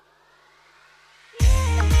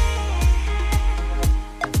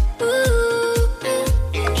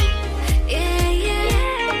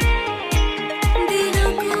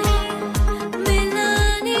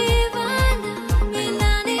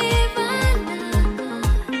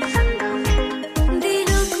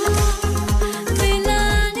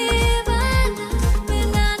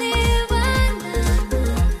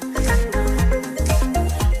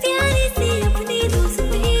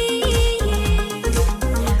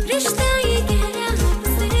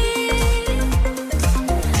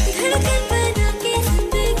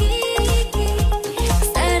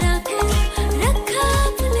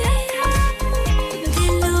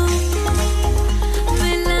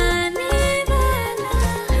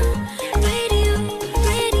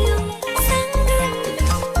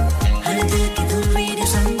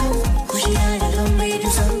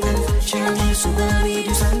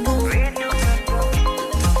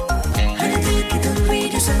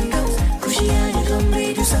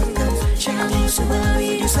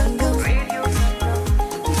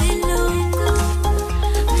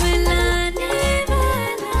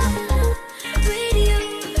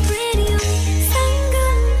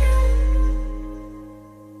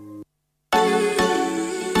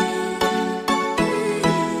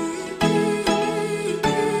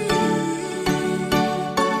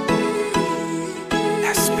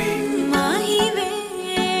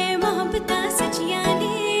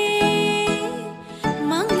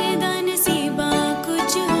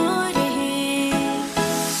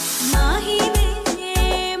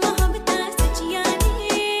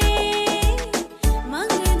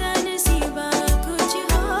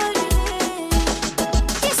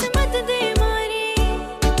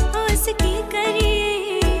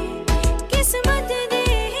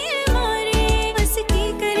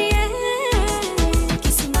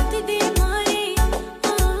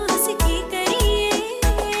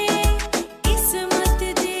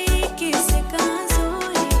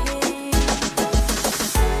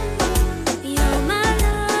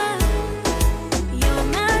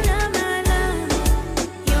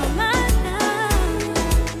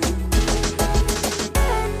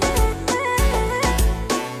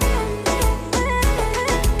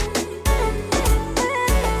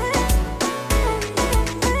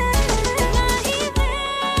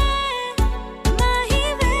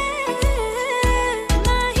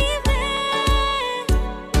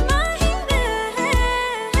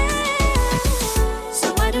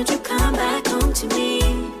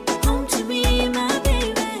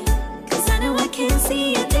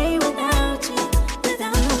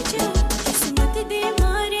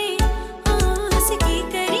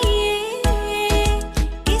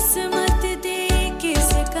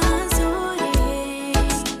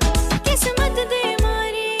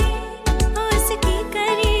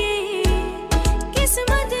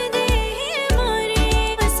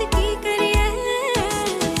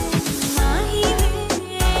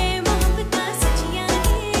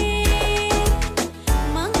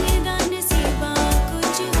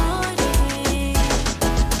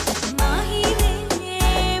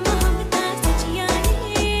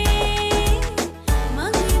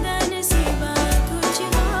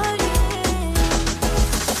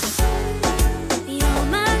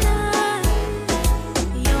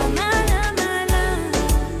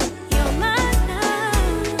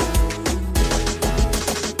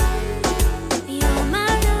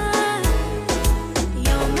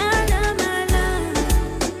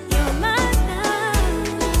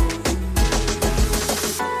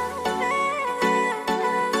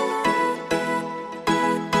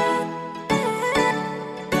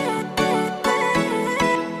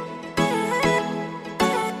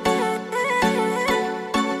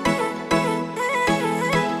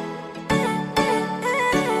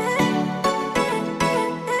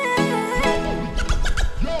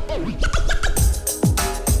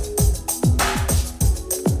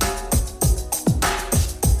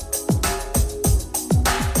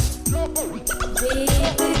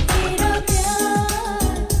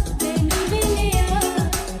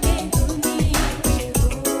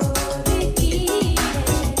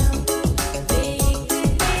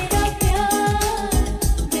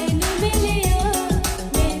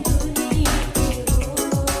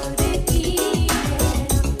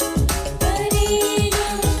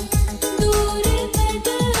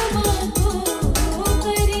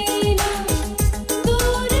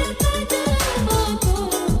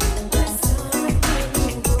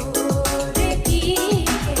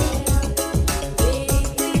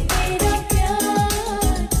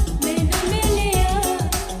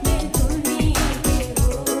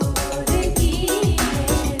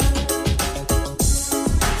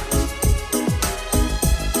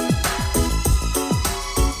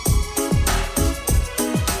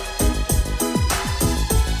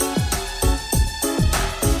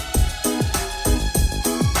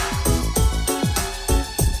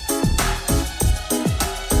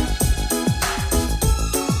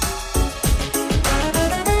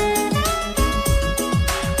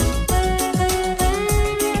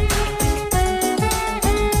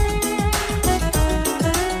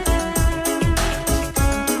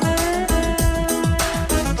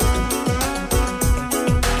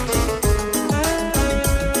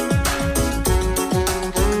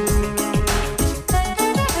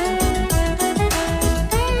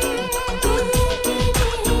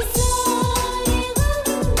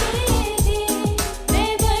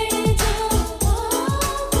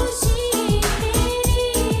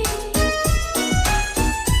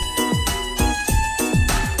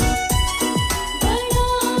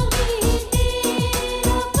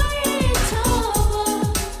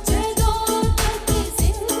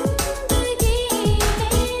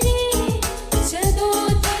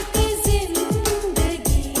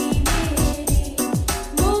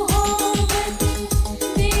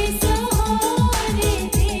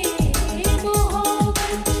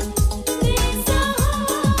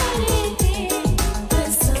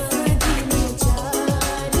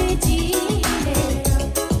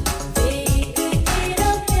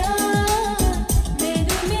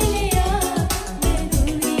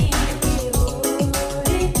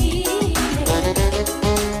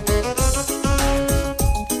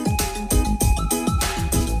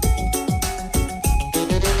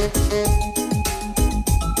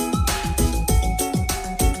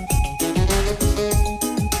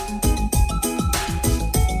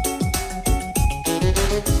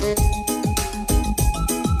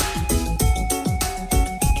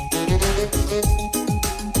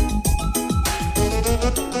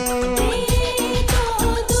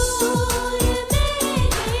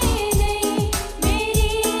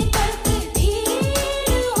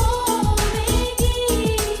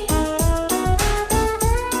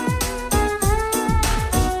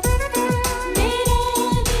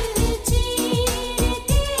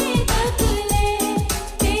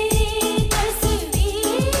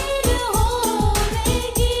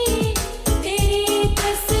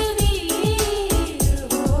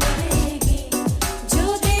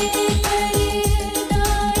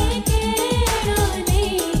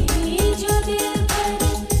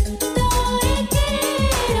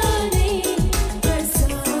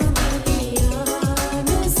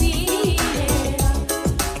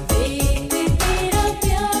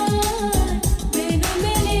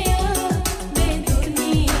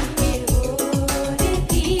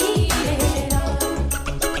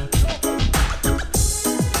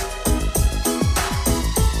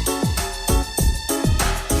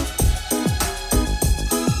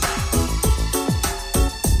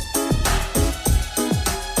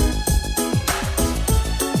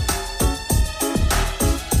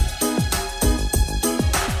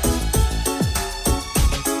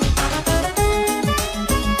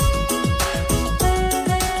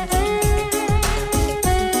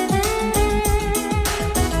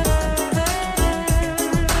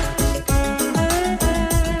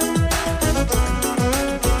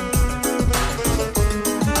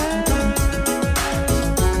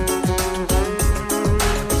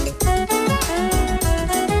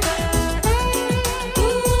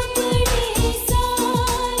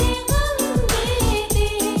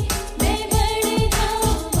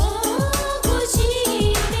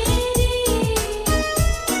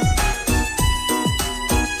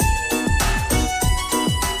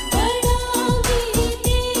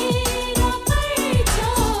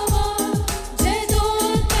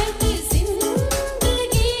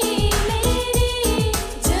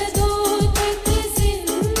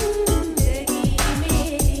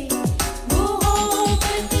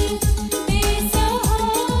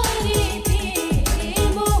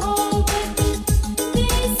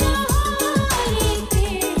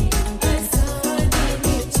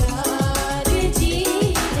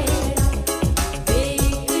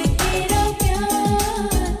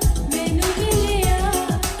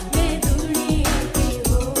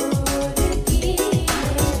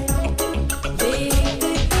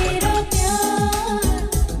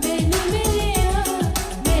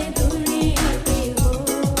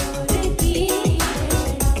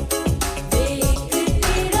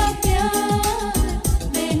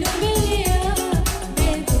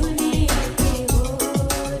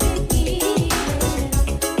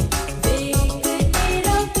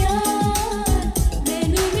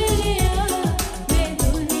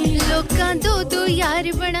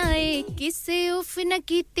 न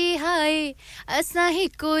कीते हाय असा ही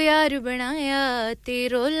को यार बनाया ते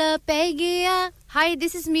रोला पै गया hi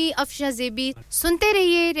this is me Afsha ज़ेबी सुनते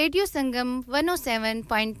रहिए रेडियो संगम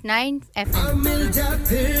 107.9 एफएम मिल जा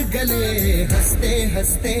फिर गले हंसते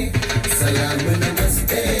हंसते सलाम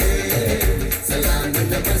नमस्ते सलाम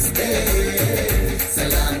नमस्ते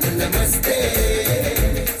सलाम नमस्ते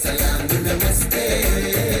सलाम नमस्ते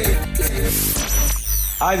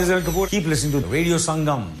Hi, this is Arun Kapoor. Keep listening to Radio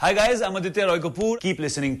Sangam. Hi guys, I'm Aditya Roy Kapoor. Keep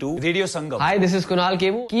listening to Radio Sangam. Hi, this is Kunal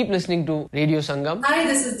Kebu. Keep listening to Radio Sangam. Hi,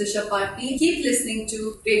 this is Disha Patni. Keep listening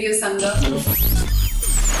to Radio Sangam.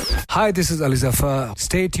 Hi, this is Ali Zafar.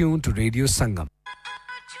 Stay tuned to Radio Sangam.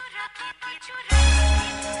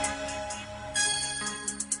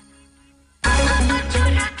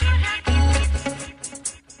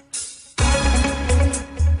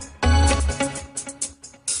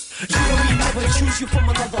 Choose you from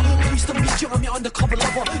another. Please don't meet you, I'm your undercover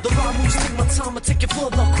lover. The rhyme moves take my time, I take it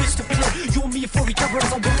further. Crystal clear, you and me for each other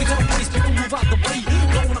as I'm walking down the place. People move out the way,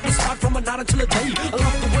 blowing up the spot from a night until a day. I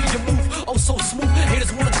love the way you move, oh so smooth.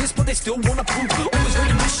 Haters wanna diss, but they still wanna prove. Always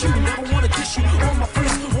ready to miss you, never wanna dish you. All my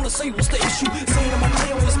friends wanna say what's the issue. Saying I'm okay,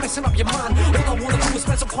 always messing up your mind. All I wanna do is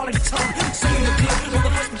spend some quality time. Saying it clear, from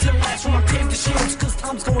the first until last, from my came to shams, cause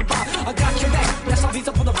time's going by. I got your back, that's how these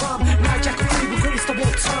up on the rhyme. Now Jack and Free, we're greatest of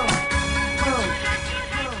all time.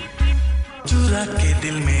 चुरा के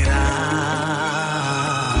दिल मेरा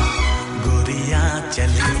गोरियां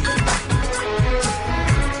चली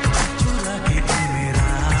चुरा के दिल मेरा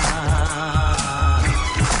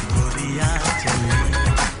गोरियां चली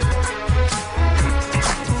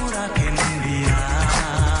चुरा के निंदिया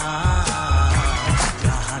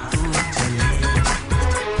कहाँ तू चली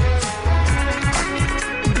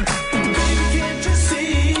Can't you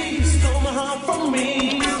see, stole my heart from me,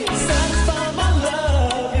 satisfy my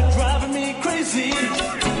love, you're driving me crazy.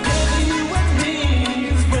 Together you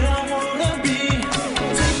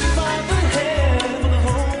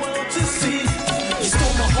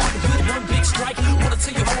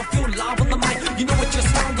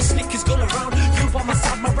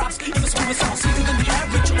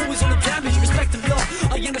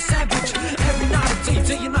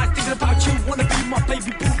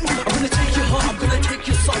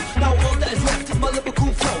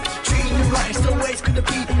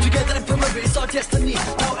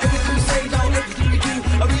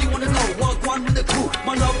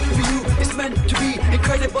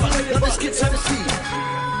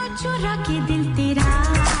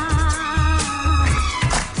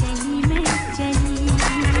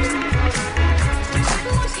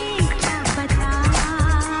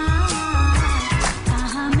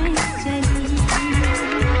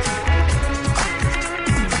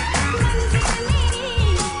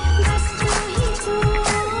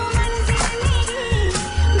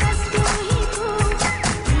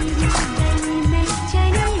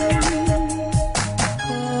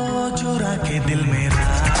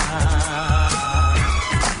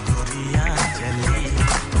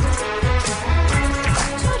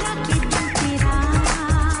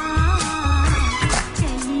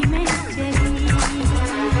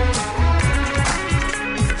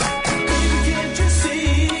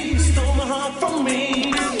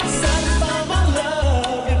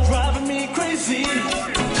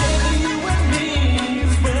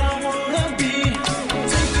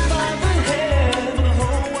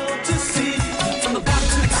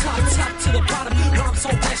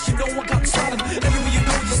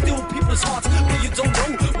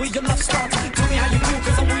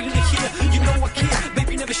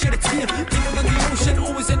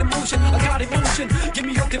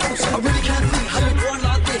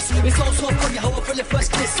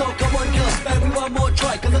this, so come on girls, baby, one more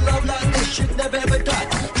try. Cause a love like this should never ever die.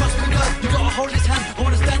 Trust me girl, you gotta hold this hand. I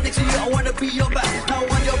wanna stand next to you, I wanna be your back. Now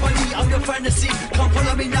on your body, I'm your fantasy. Come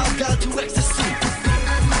follow me now, girl, to ecstasy.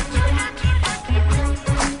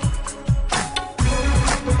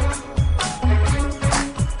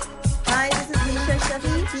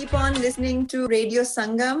 Keep on listening to Radio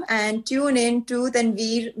Sangam and tune in to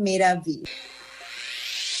Tanveer Mera Veer.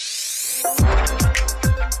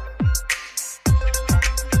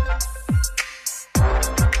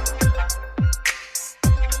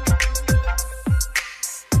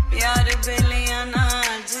 यार बेलियां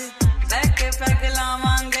नाज बैके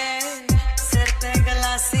पगलावांगे सिर पे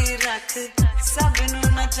गलासी रख सब नु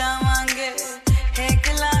नचावांगे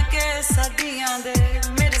हेकला के सदियां दे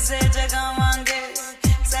Mirje जगावांगे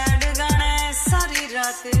sad गाने सारी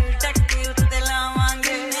रात टक्की उत्ते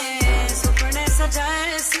लावांगे सुपने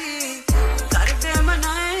सजाए सी करते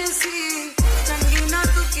मनाए सी चंगी ना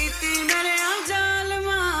तू कीती मेरे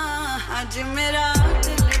जालमा आज मेरा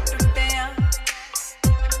दिल टूटिया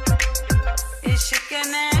इश्क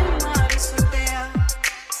ने मार सुटिया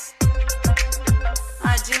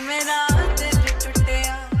आज मेरा दिल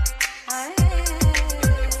टूटिया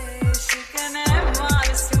इश्क ने मार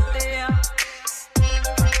सुटिया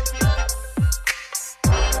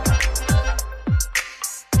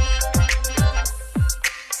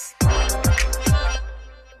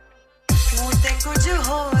कुछ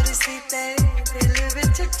होर सी ते दिल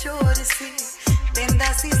विच चोर सी देंदा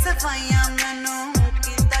सी सफाइयां मैनू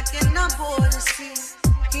कीता किन्ना बोर सी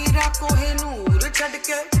हीरा कोहे नूर छड़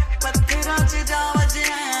के पत्थरां च जा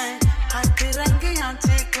वजया हाथ रंगियां च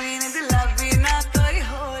क्वीन गुलाबी ना कोई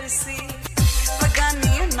होर सी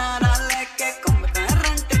बगानी नारा लेके घुमदा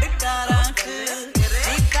रेंटेड कारां च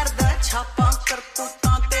नहीं करदा छापा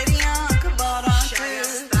करतूतां तेरियां अखबारां च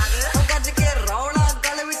ओ गज के रौला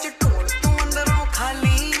गल विच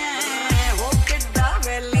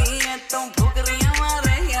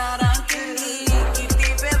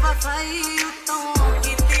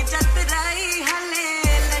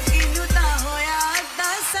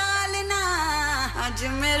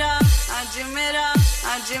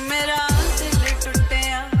आज मेरा दिल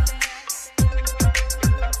टूटिया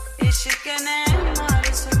इश्क ने मार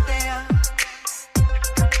सुटिया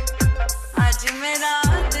आज मेरा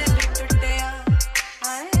दिल टूटिया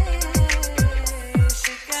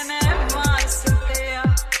इश्क ने मार सुटिया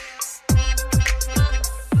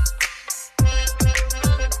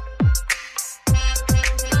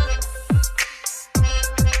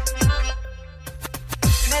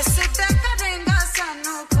मैं सिद्धा करेंगा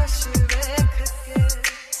सानू खुश वेख के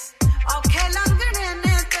औखे लंघने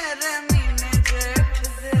ने तेरे मीने जेठ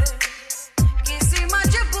दे किसी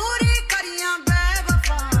मजबूरी करियां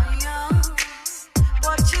बेवफाइयां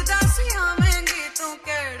पुछदा सी आवेंगी तू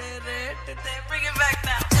केड़े रेट ते bring it back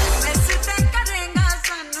now मैं सिद्धा करेंगा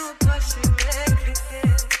सानू खुश वेख के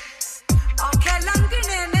औखे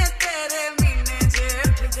लंघने ने तेरे मीने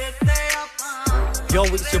जेठ दे ते आपा Yo,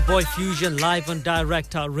 it's your boy Fusion live and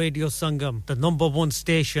direct at Radio Sangam, the #1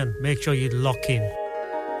 station. Make sure you lock in.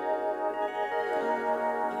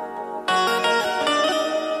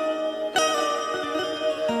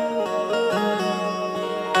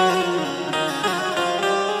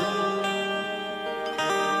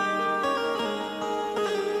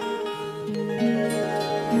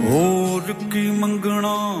 और की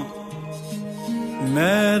मंगना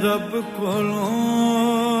मैं रब कोलों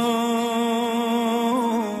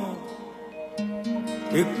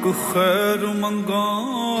एक खैर मंगा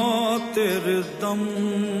तेरे दम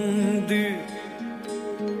दी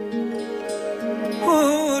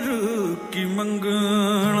और की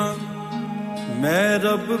मंगना मैं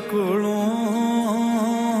रब कोलों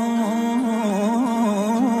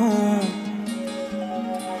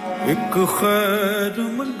एक खैर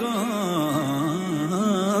मंगा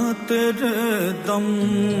तेरे दम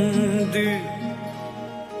दी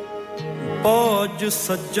पाज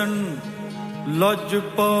सज्जन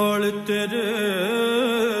लजपाल तेरे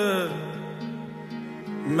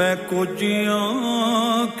मैं कोजियां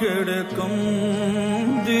केड़े कम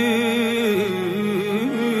दी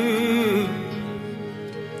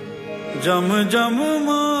जम जम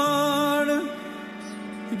मार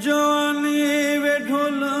जवानी वे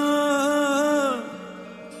ढोला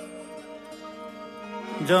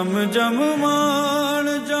जम जम मार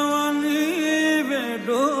जवानी वे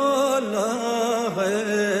ढोला है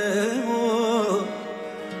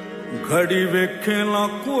घड़ी वेखे ना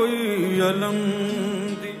कोई अलम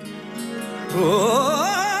दी ओ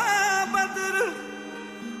बदर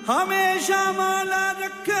हमेशा माला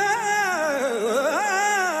रखे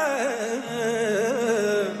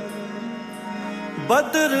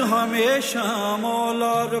बदर हमेशा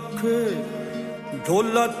मौला रखे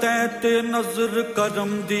ढोला ते नजर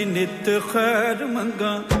करम दी नित खैर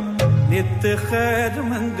मंगा नित खैर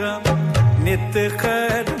मंगा नित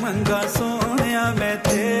खैर मंगा सोनिया मैं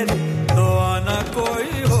तेरी दुआ ना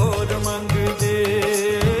कोई और मंग दे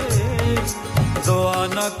दुआ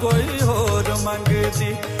ना कोई और मंग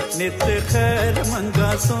दी नित खैर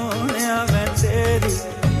मंगा सोनिया मैं तेरी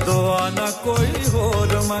दुआ ना कोई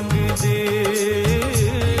और मंग दी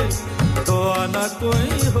दुआ ना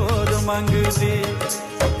कोई और मंग दी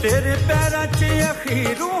तेरे पैरां च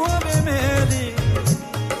अखीरू होवे मेरी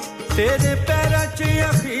तेरे पैरां च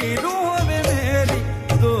अखीरू होवे मेरी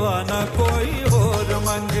दुआ ना कोई और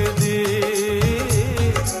मंग दी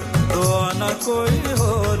दुआ ना कोई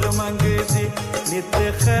और मंग दी नित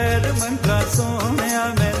खैर मंगा सोनिया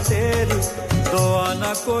मैं तेरी दुआ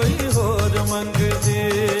ना कोई और मंग दी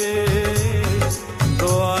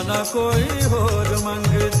दुआ ना कोई और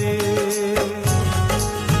मंग दी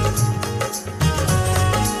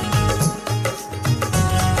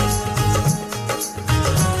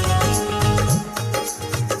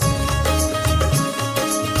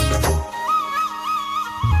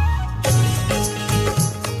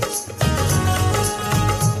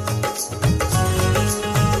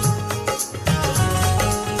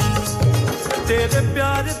तेरे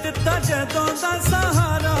प्यार दिता जदों दा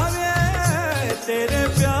सहारा वे तेरे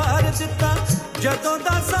प्यार दिता जदों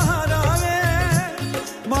दा सहारा वे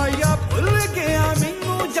माया भुल गया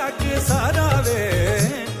मैनू जग सारा वे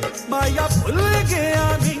माया भुल गया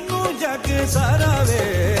मैनू जग सारा वे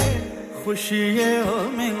खुशी ये हो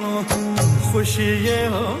मैनू खुशी ये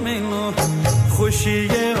हो मैनू खुशी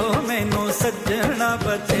ये हो मैनू सजना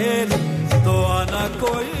बतेरी दुआ ना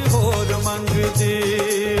कोई और मंग दी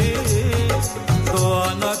दुआ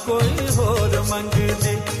ना कोई और मंग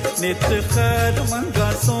दी नित खैर मंगा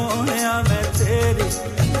सोनिया मैं तेरी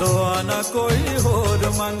दुआ ना कोई और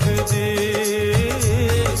मंग दी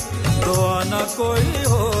दुआ ना कोई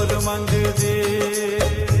और मंग दी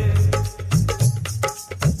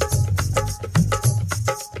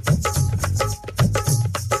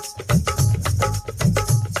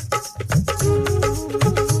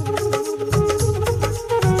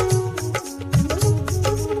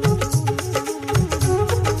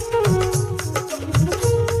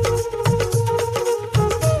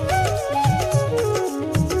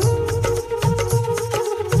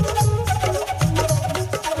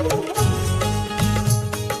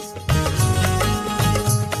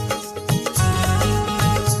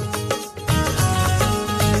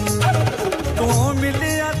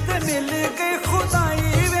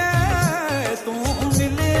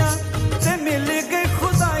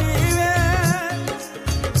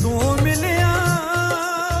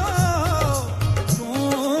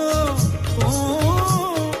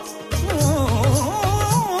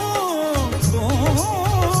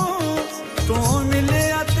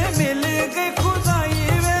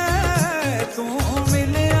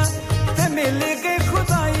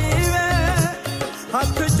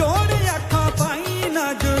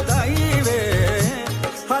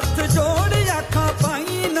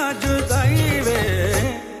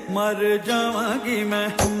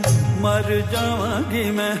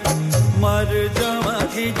मर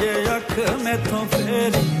जावांगी जे अख मैथों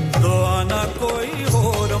फेरी दुआ ना कोई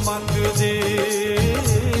और मंग दी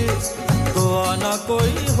दुआ ना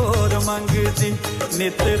कोई और मंग दी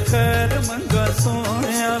नित खैर मंगा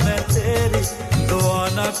सोनिया मैं तेरी दुआ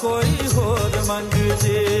ना कोई और मंग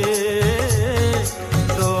दी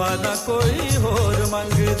दुआ ना कोई और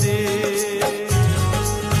मंग दी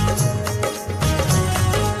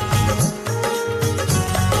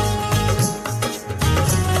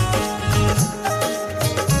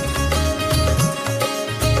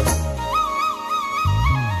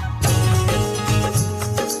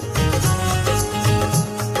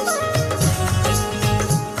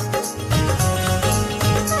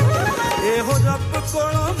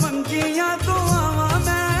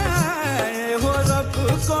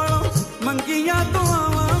मंगियां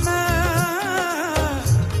दुआवां मैं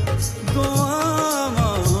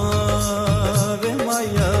दुआवां वे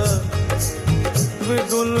माया वे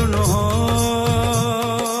दुल्हनो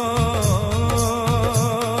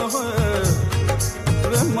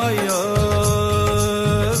वे माया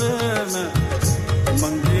वे मैं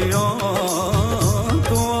मंगियां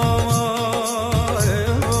दुआवां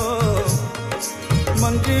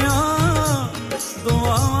मंगियां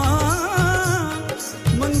दुआवां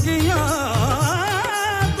मंगियां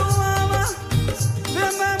दुआवां वे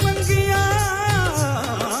मैं मंगियां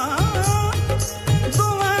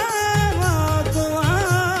दुआवां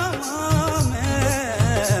दुआवां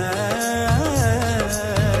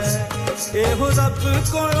रब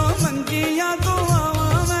कोलों मंगियां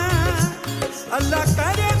दुआवां मैं अल्लाह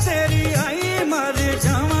करे तेरी आई मर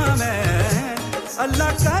जावां मैं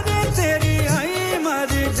अल्लाह करे तेरी आई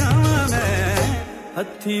मर जावां मैं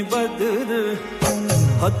हत्थी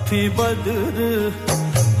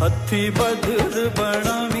बदर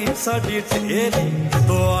बनावी साडी तेरी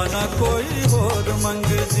दुआ ना कोई होर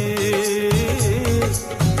मंगदी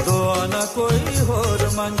दुआ ना कोई होर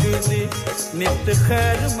मंगदी नित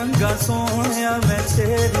खैर मंगा सोहणिया मैं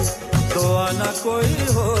तेरी दुआ ना कोई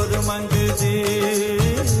होर मंगदी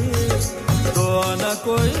दुआ ना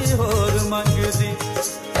कोई होर मंगदी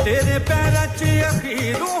तेरे पैरां च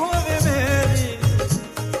अखीरों होवे मेरी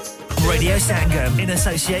Radio Sangam, in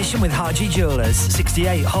association with Haji Jewellers,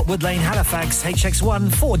 68 Hotwood Lane, Halifax, HX1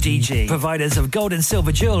 4DG. Providers of gold and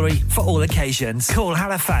silver jewellery for all occasions. Call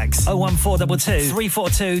Halifax 01422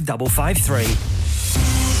 342 553.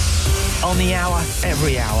 On the hour,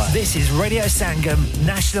 every hour. This is Radio Sangam,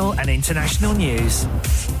 national and international news.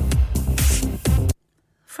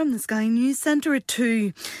 From the Sky News Centre at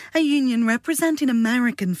 2. A union representing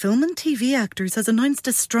American film and TV actors has announced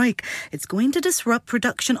a strike. It's going to disrupt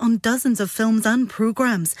production on dozens of films and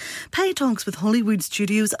programmes. Pay talks with Hollywood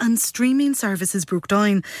studios and streaming services broke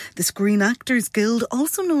down. The Screen Actors Guild,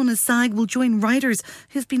 also known as SAG, will join writers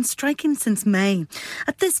who've been striking since May.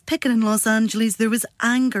 At this picket in Los Angeles, there was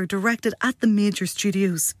anger directed at the major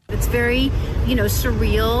studios. It's very,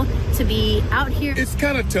 surreal to be out here. It's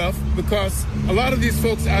kind of tough because a lot of these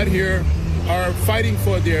folks out here are fighting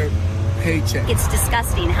for their paycheck. It's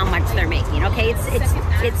disgusting how much they're making, okay?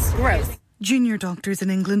 It's gross. Junior doctors in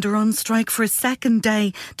England are on strike for a second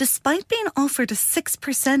day, despite being offered a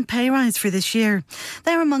 6% pay rise for this year.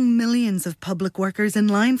 They're among millions of public workers in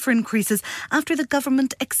line for increases after the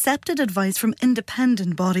government accepted advice from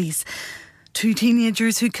independent bodies. 2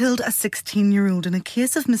 teenagers who killed a 16-year-old in a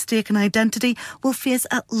case of mistaken identity will face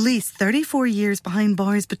at least 34 years behind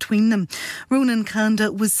bars between them. Ronan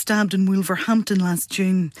Kanda was stabbed in Wolverhampton last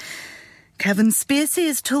June. Kevin Spacey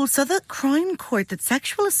has told Southwark Crown Court that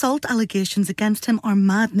sexual assault allegations against him are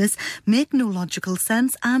madness, make no logical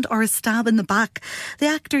sense and are a stab in the back. The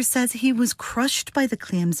actor says he was crushed by the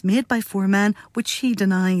claims made by 4 men, which he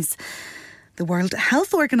denies. The World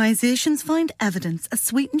Health Organization's found evidence a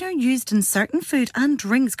sweetener used in certain food and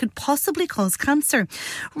drinks could possibly cause cancer.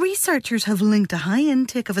 Researchers have linked a high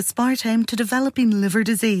intake of aspartame to developing liver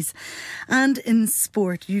disease. And in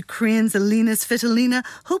sport, Ukraine's Elina Svitolina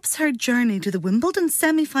hopes her journey to the Wimbledon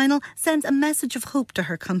semi-final sends a message of hope to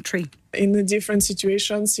her country. In the different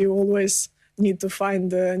situations, you always need to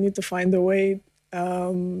find a way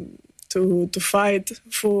to fight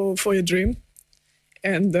for your dream,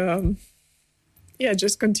 and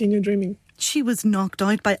just continue dreaming. She was knocked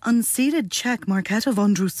out by unseeded Czech Markéta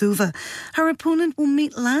Vondrousova. Her opponent will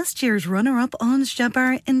meet last year's runner-up Ons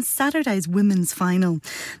Jabeur in Saturday's women's final.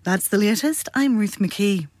 That's the latest. I'm Ruth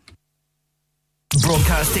McKee.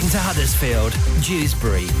 Broadcasting to Huddersfield,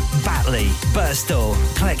 Dewsbury, Batley, Birstall,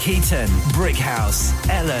 Cleckheaton, Brickhouse,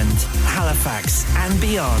 Elland, Halifax and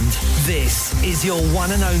beyond. This is your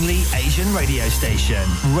one and only Asian radio station.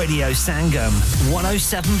 Radio Sangam,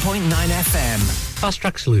 107.9 FM. Fast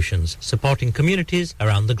Track Solutions, supporting communities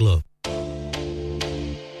around the globe.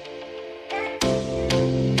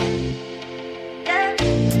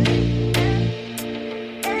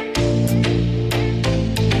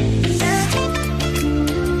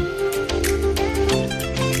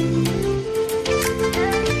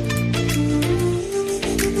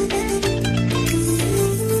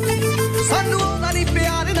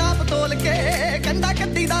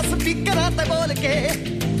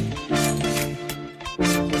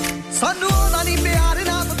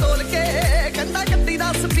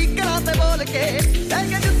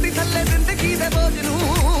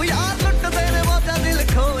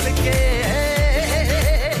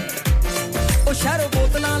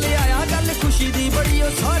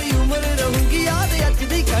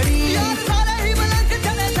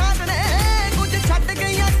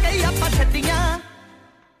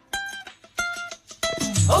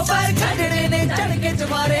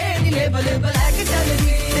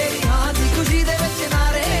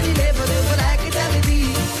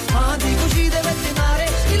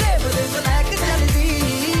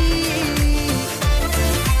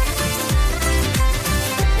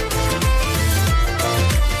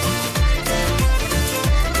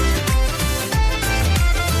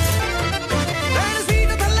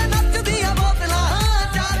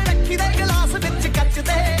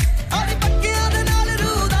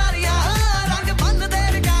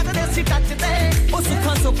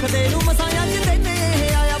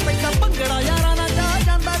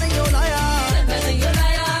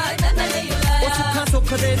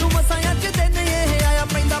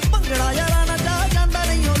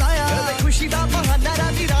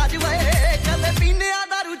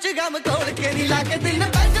 जाम खोल के नी लाके दिन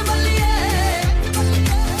peg बल्लिए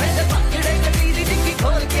पैसे पकड़े कटी दी dicky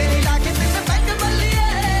खोल के नी लाके दिन पैग बल्लिए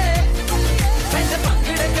पैसे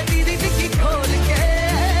पकड़े कटी दी डिक्की खोल के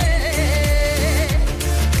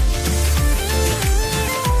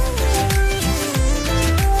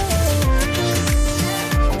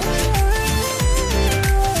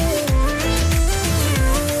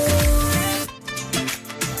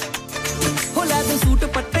सूट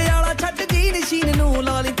पट्टे वाला छੱਡ जीन शीन ਨੂੰ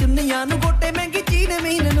ਲਾਲੀ ਚੁੰਨੀਆਂ ਨੂੰ ਗੋਟੇ ਮਹਿੰਗੀ ਚੀਨ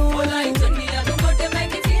ਮੀਨ ਨੂੰ ਲਾਈ ਚੁੰਨੀਆਂ ਨੂੰ ਗੋਟੇ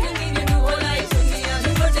ਮਹਿੰਗੀ ਚੀਨ ਮੀਨ ਨੂੰ ਲਾਈ ਚੁੰਨੀਆਂ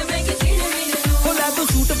ਨੂੰ ਗੋਟੇ ਮਹਿੰਗੀ ਚੀਨ ਮੀਨ ਨੂੰ ਹੋਲਾ ਤੂੰ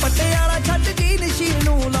ਸੂਟ ਪੱਟੇ ਵਾਲਾ ਛੱਡ ਜੀਨ ਸ਼ੀਨ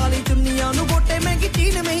ਨੂੰ ਲਾਲੀ ਚੁੰਨੀਆਂ ਨੂੰ ਗੋਟੇ ਮਹਿੰਗੀ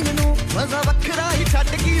ਚੀਨ ਮੀਨ ਨੂੰ ਮਜ਼ਾ ਵੱਖਰਾ ਹੀ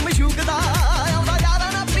ਛੱਡ ਕੀ ਮਸ਼ੂਕ ਦਾ ਆਉਂਦਾ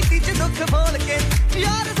ਯਾਰਾਂ ਨਾਲ ਪਿੱਟੀ ਚ ਦੁੱਖ ਬੋਲ ਕੇ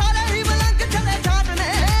ਯਾਰ ਸਾਰੇ ਹੀ ਮਲੰਗ ਛੜੇ ਛਾਟ ਨੇ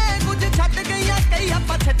ਕੁਝ ਛੱਡ ਗਈਆਂ ਕਈ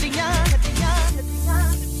ਆਪਾਂ ਛੱਡੀਆਂ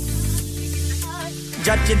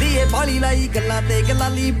जज दिए बाली लाई गल्ला ते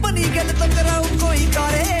गलाली बनी गल तंगराऊ कोई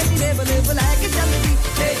कारे लेवल ब्लैक चलदी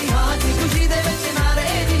तेरी हां दी खुशी दे विच नारे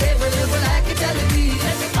लेवल ब्लैक चलदी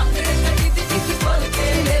ऐसे पंगड़े कटी दी की बोल के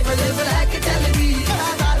लेवल ब्लैक चलदी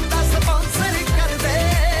दारू दा स्पॉन्सर कर दे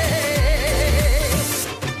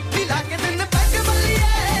दिला के दिन पैग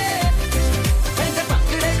बल्लिए ऐसे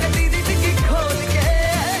पंगड़े कटी दी की खोल के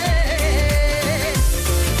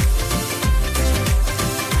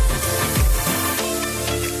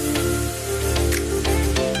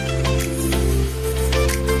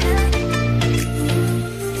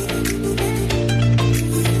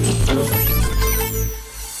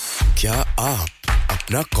क्या आप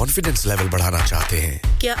अपना कॉन्फिडेंस लेवल बढ़ाना चाहते हैं?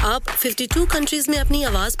 क्या आप 52 कंट्रीज में अपनी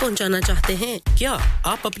आवाज पहुंचाना चाहते हैं? क्या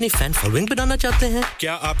आप अपनी फैन फॉलोइंग बनाना चाहते हैं?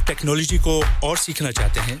 क्या आप टेक्नोलॉजी को और सीखना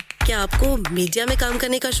चाहते हैं? क्या आपको मीडिया में काम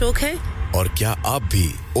करने का शौक है? और क्या आप भी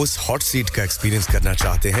उस हॉट सीट का एक्सपीरियंस करना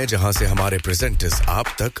चाहते हैं जहां से हमारे प्रेजेंटर्स आप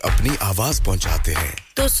तक अपनी आवाज पहुंचाते हैं?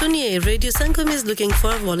 तो सुनिए, radio Sangam is looking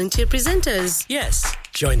for volunteer presenters. Yes,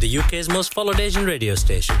 join the UK's most followed Asian radio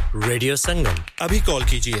station, Radio Sangam. अभी कॉल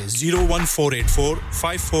कीजिए 01484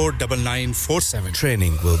 549947.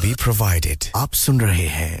 Training will be provided. आप सुन रहे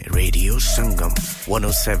हैं रेडियो संगम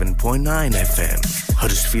 107.9 FM,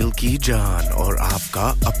 हडर्सफील्ड की जान और आपका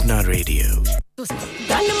अपना रेडियो.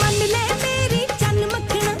 गल मन ले मेरी चन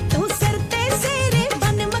मखना तू सिर ते सेरे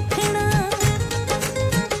बन मखना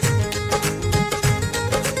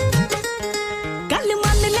गल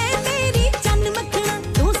मन ले मेरी चन मखना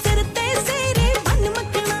तू सिर ते सेरे बन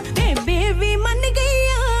मखना बेबे भी मन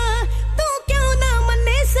गईया तू क्यों ना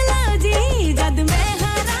मने सला जी जद मैं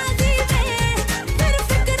हाराजी मैं फिर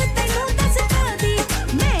फिक्र तैनू दस दी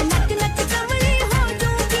मैं नच नच कमली हो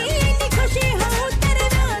जाऊंगी इतनी खुशी हो तेरे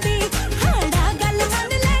नाल दी हाड़ा गल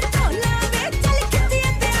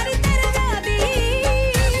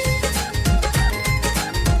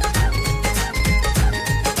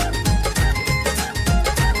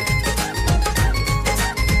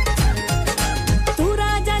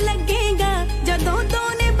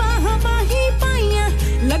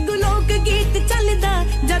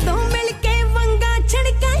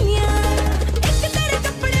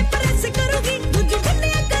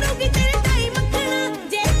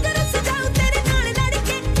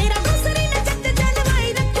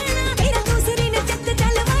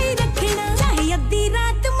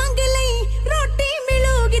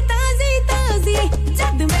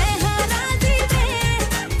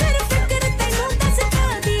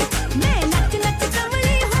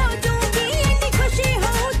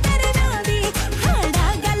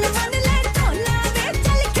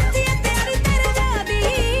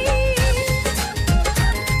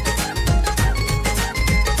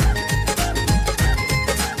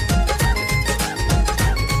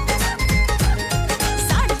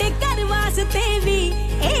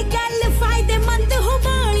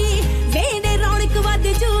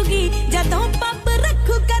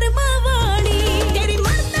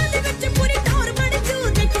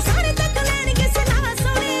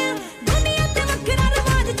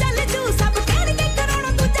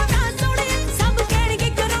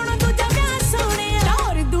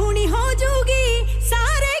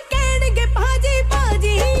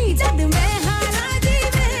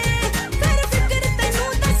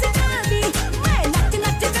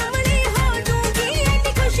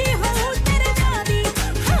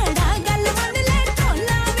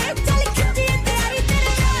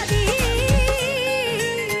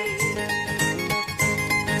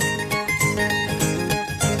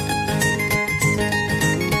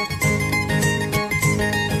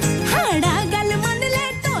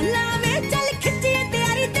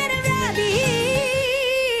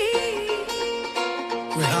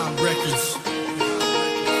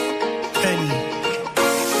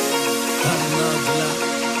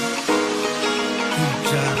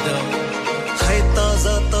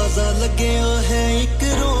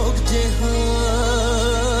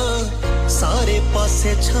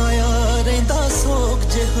ਪਾਸੇ ਛਾਇਆ ਰਹਿੰਦਾ ਸੋਗ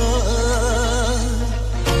ਜਿਹਾ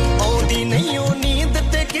ਆਉਂਦੀ ਨਹੀਂ ਉਹ ਨੀਂਦ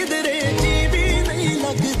ਤੇ ਕਿਧਰੇ ਜੀ ਵੀ ਨਹੀਂ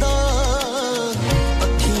ਲੱਗਦਾ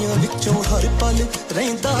ਅੱਖੀਆਂ ਵਿੱਚੋਂ ਹਰ ਪਲ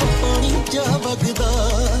ਰਹਿੰਦਾ ਪਾਣੀ ਜਾ ਵਗਦਾ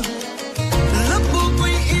ਲੱਭੋ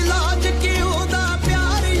ਕੋਈ ਇਲਾਜ ਕਿ ਉਹਦਾ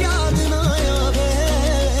ਪਿਆਰ ਯਾਦ ਨਾ ਆਵੇ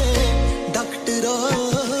ਡਾਕਟਰਾ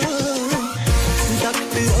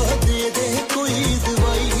ਦੇ ਦੇ ਕੋਈ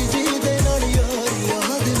ਦਵਾਈ ਜਿਹਦੇ ਨਾਲ ਯਾਰ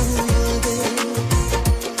ਯਾਦ ਨਾ ਆਵੇ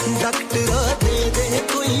ਡਾਕਟਰਾ ਦੇ ਦੇ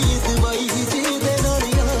ਕੋਈ ਦਵਾਈ ਜਿਹਦੇ ਨਾਲ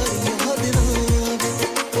ਯਾਰ ਯਾਦ ਨਾ ਆਵੇ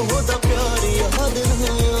ਉਹਦਾ ਪਿਆਰ ਯਾਦ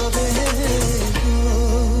ਨਾ ਆਵੇ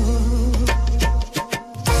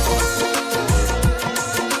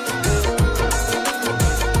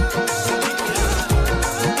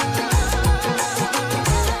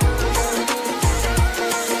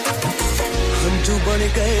ਬਣ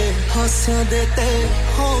ਗਏ ਹਾਸਿਆਂ ਦੇ ਤੇ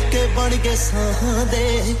ਹੌਕੇ ਬਣ ਗਏ ਸਾਹਾਂ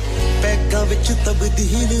ਦੇ ਪੈਗਾਂ ਵਿੱਚ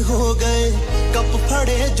ਤਬਦੀਲ ਹੋ ਗਏ ਕੱਪ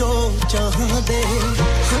ਫੜੇ ਜੋ ਚਾਹਦੇ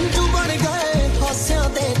ਹੰਝੂ ਬਣ ਗਏ ਹਾਸਿਆਂ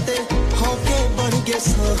ਦੇ ਤੇ ਹੌਕੇ ਬਣ ਗਏ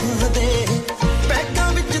ਸਾਹਾਂ ਦੇ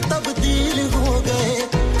ਪੈਗਾਂ ਵਿੱਚ ਤਬਦੀਲ ਹੋ ਗਏ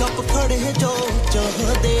ਕੱਪ ਫੜੇ ਜੋ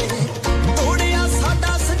ਚਾਹਦੇ ਤੋੜਿਆ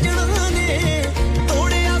ਸਾਡਾ ਸਜਣਾ ਨੇ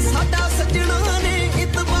ਤੋੜਿਆ ਸਾਡਾ ਸਜਣਾ ਨੇ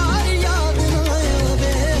ਇਤਬਾਰ ਯਾਦ ਨਾ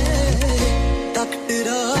ਆਵੇ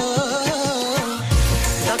ਡਾਕਟਰਾ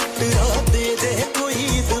ਦੇ ਦੇ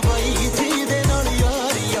ਕੋਈ ਦਵਾਈ ਜਿਹਦੇ ਨਾਲ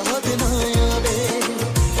ਯਾਰ ਯਾਦ ਨਾ ਆਵੇ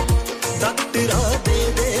ਡਾਕਟਰਾ ਦੇ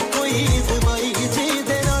ਦੇ ਕੋਈ ਦਵਾਈ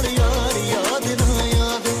ਜਿਹਦੇ ਨਾਲ ਯਾਰ ਯਾਦ ਨਾ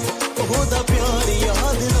ਆਵੇ ਉਹਦਾ ਪਿਆਰ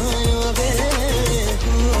ਯਾਦ ਨਾ ਆਵੇ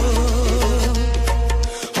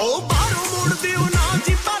ਹੋ ਬਾਹਰੋਂ ਮੁੜਦੇ ਹੋ ਨਾ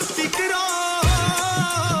ਜੀ ਭਰਤੀ ਕਰੋ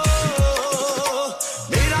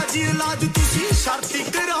ਮੇਰਾ ਜੀ ਇਲਾਜ ਤੁਸੀਂ ਸ਼ਰਤੀ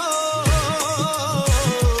ਕਰੋ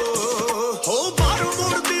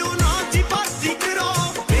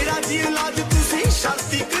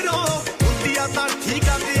ਸ਼ਰਤੀ ਕਰੋ ਹੁੰਦੀਆਂ ਤਾਂ ਠੀਕ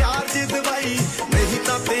ਆ ਤੇ ਯਾਰ ਜੀ ਦਵਾਈ ਨਹੀਂ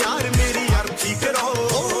ਤਾਂ ਤੇ ਯਾਰ ਮੇਰੀ ਅਰਥੀ ਕਰੋ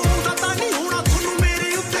ਉਹਦਾ ਤਾਂ ਨਹੀਂ ਹੋਣਾ ਤੁਹਾਨੂੰ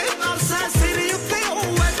ਮੇਰੇ ਉੱਤੇ ਤਰਸ ਹੈ ਸਿਰ ਉੱਤੇ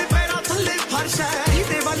ਉਹ ਐ ਤੇ ਪੈਰਾਂ ਥੱਲੇ ਫਰਸ਼ ਹੈ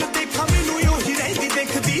ਇਹਦੇ ਵੱਲ ਦੇਖਾਂ ਮੈਨੂੰ ਉਹੀ ਰਹਿੰਦੀ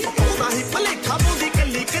ਦੇਖਦੀ ਉਹਦਾ ਹੀ ਭਲੇਖਾ ਪਾਉਂਦੀ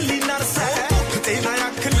ਕੱਲੀ ਕੱਲੀ ਨਰਸ ਹੈ ਭੁੱਖ ਤੇ ਨਾ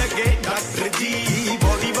ਅੱਖ ਲੱਗੇ ਡਾਕਟਰ ਜੀ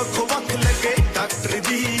ਬੋਡੀ ਵੱਖੋ ਵੱਖ ਲੱਗੇ ਡਾਕਟਰ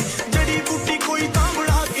ਜੀ ਜੜੀ ਬੂਟੀ ਕੋਈ ਤਾਂ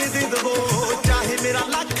ਬਣਾ ਕੇ ਦੇ ਦਵੋ ਚਾਹੇ ਮੇਰਾ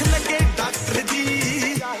ਲੱਖ ਲੱਗੇ ਡਾਕਟਰ ਜੀ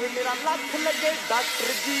ਚਾਹੇ ਮੇਰਾ ਲੱਖ ਲੱਗੇ ਡਾਕਟਰ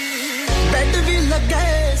ਜੀ ਬੈੱਡ ਵੀ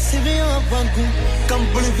ਲੱਗੇ ਸਿਵਿਆਂ ਵਾਂਗੂ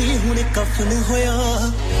ਕੰਬਲ ਵੀ ਹੁਣ ਕਫਨ ਹੋਇਆ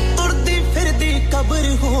ਤੁਰਦੀ ਫਿਰਦੀ ਕਬਰ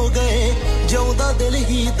ਹੋ ਗਏ ਜਿਉਂਦਾ ਦਿਲ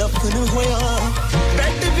ਹੀ ਦਫਨ ਹੋਇਆ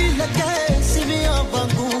ਬੈੱਡ ਵੀ ਲੱਗੇ ਸਿਵਿਆਂ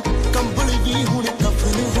ਵਾਂਗੂ ਕੰਬਲ ਵੀ ਹੁਣ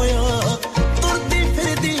ਕਫਨ ਹੋਇਆ ਤੁਰਦੀ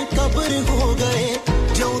ਫਿਰਦੀ ਕਬਰ ਹੋ ਗਏ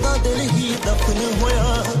ਜਿਉਂਦਾ ਦਿਲ ਹੀ ਦਫਨ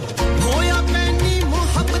ਹੋਇਆ ਹੋਇਆ ਪੈਨੀ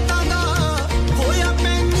ਮੁਹੱਬਤਾਂ ਦਾ ਹੋਇਆ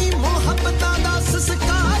ਪੈਨੀ ਮੁਹੱਬਤਾਂ ਦਾ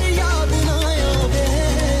ਸੰਸਕਾਰ ਯਾਦ ਨਾ ਆਵੇ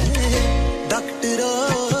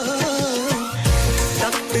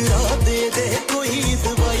ਡਾਕਟਰਾ ਦੇ ਦੇ ਕੋਈ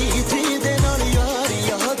ਦਵਾਈ ਜਿਹਦੇ ਨਾਲ ਯਾਰ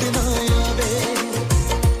ਯਾਦ ਨਾ ਆਵੇ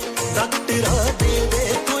ਡਾਕਟਰਾ ਦੇ ਦੇ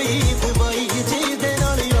ਕੋਈ ਦਵਾਈ ਜਿਹਦੇ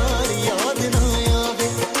ਨਾਲ ਯਾਰ ਯਾਦ ਨਾ ਆਵੇ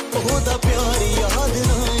ਉਹਦਾ ਪਿਆਰ ਯਾਦ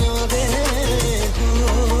ਨਾ ਆਵੇ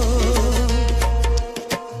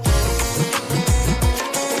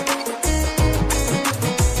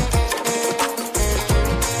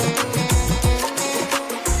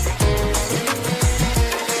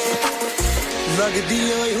ਲੱਗਦੀ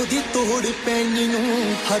ਓਏ ਉਹਦੀ ਤੋੜ ਪੈਣੀ ਨੂੰ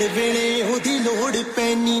ਹਰ ਵੇਲੇ ਉਹਦੀ ਲੋੜ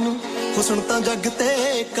ਪੈਣੀ ਨੂੰ ਹੁਸਨ ਤਾਂ ਜੱਗ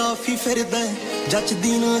ਤੇ ਕਾਫੀ ਫਿਰਦਾ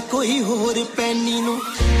ਜੱਚਦੀ ਨਾ ਕੋਈ ਹੋਰ ਪੈਣੀ ਨੂੰ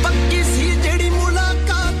ਪੱਕੀ ਸੀ ਜਿਹੜੀ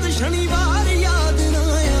ਮੁਲਾਕਾਤ ਸ਼ਨੀਵਾਰ ਯਾਦ ਨਾ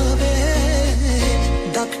ਆਵੇ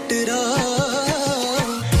ਡਾਕਟਰਾ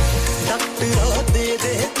ਦੇ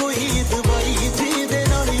ਦੇ ਕੋਈ ਦਵਾਈ ਜਿਹਦੇ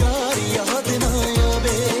ਨਾਲ ਯਾਰ ਯਾਦ ਨਾ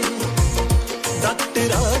ਆਵੇ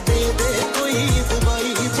ਡਾਕਟਰਾ ਦੇ ਦੇ ਕੋਈ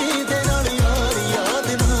ਦਵਾਈ ਜਿਹਦੇ ਨਾਲ ਯਾਰ ਯਾਦ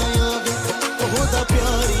ਨਾ ਆਵੇ ਉਹਦਾ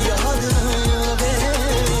ਪਿਆਰ ਯਾਦ ਨਾ ਆਵੇ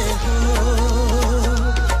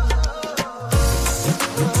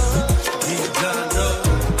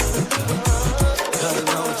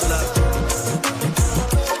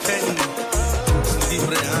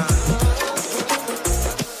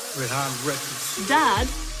Dad,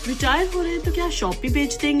 रिटायर हो रहे हैं तो क्या शॉप भी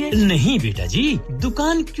बेच देंगे? नहीं बेटा जी,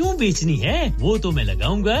 दुकान क्यों बेचनी है? वो तो मैं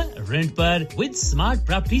लगाऊंगा रेंट पर with smart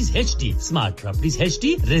properties HD. Smart properties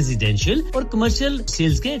HD residential और कमर्शियल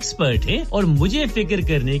सेल्स के एक्सपर्ट हैं और मुझे फिक्र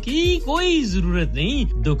करने की कोई जरूरत नहीं।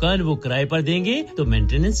 दुकान वो किराए पर देंगे तो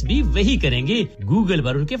मेंटेनेंस भी वही करेंगे। गूगल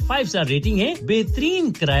पर उनके 5 स्टार रेटिंग है,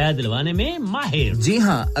 बेहतरीन किराया दिलवाने में माहिर। जी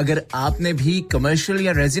हां, अगर आपने भी कमर्शियल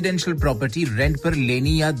या रेजिडेंशियल प्रॉपर्टी रेंट पर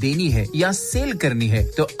लेनी या देनी है या सेल करनी है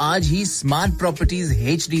तो आज ही स्मार्ट प्रॉपर्टीज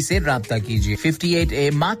HD से राब्ता कीजिए 58A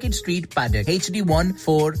market street Paddock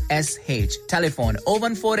HD14SH telephone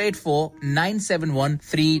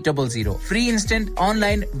 01484971300 free instant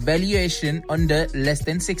online valuation under less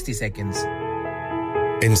than 60 seconds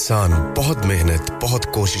इंसान बहुत मेहनत बहुत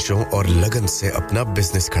कोशिशों और लगन से अपना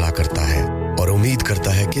बिजनेस खड़ा करता है और उम्मीद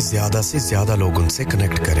करता है कि ज्यादा से ज्यादा लोग उनसे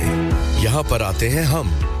कनेक्ट करें यहाँ पर आते हैं हम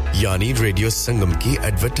यानी रेडियो संगम की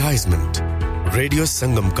एडवर्टाइजमेंट रेडियो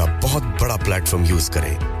संगम का बहुत बड़ा प्लेटफॉर्म यूज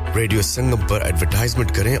करें रेडियो संगम पर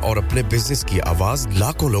एडवर्टाइजमेंट करें और अपने बिजनेस की आवाज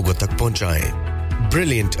लाखों लोगों तक पहुंचाएं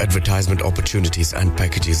Brilliant advertisement opportunities and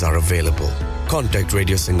packages are available. Contact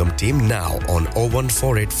Radio Sangam team now on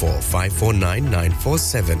 01484 549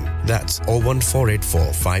 947. That's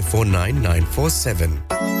 01484 549 947.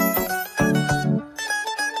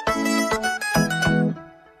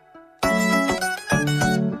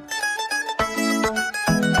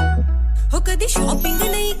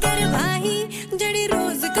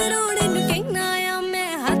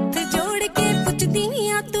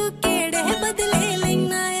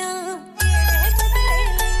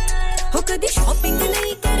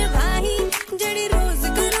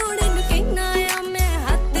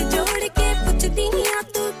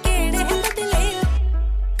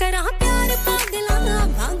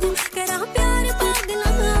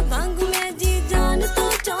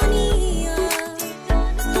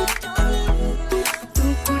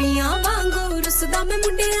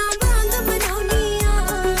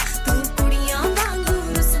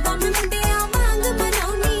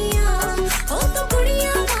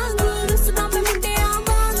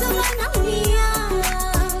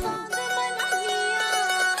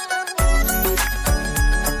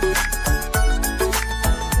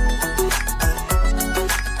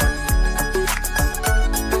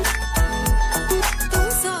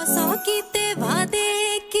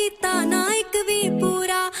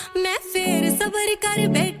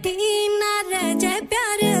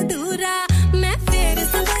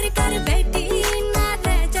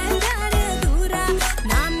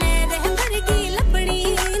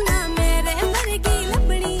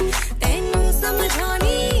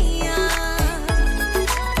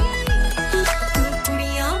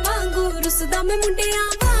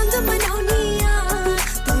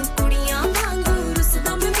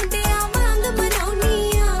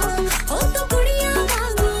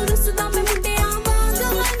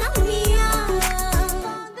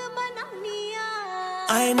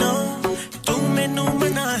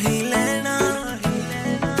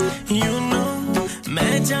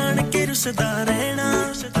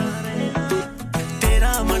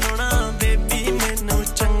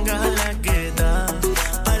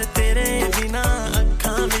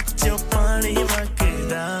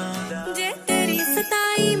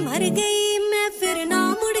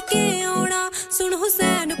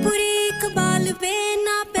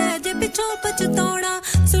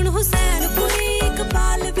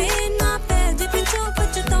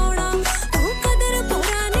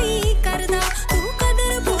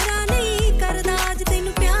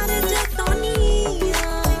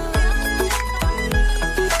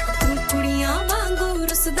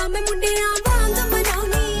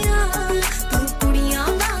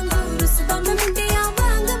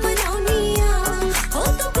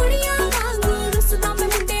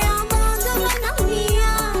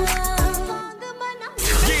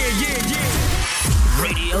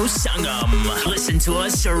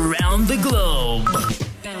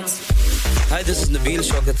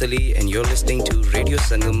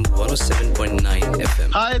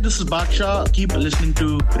 Baksha, keep listening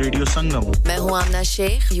to Radio Sangam. मैं हूँ आमना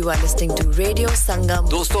Sheikh. You are listening to Radio Sangam.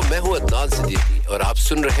 दोस्तों मैं हूँ अदनान सिद्दीकी और आप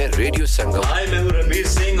सुन रहे हैं Radio Sangam. Hi, मैं हूँ रणवीर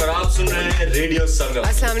सिंह और आप सुन रहे हैं Radio Sangam.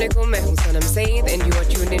 अस्सलाम वालेकुम. मैं हूँ सनम Saeed and you are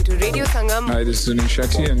tuned into Radio Sangam. Hi, this is Sunil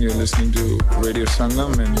Shetty and you're listening to Radio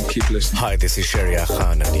Sangam and you keep listening. Hi, this is Sharia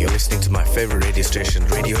Khan and you're listening to my favorite radio station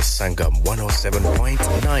Radio Sangam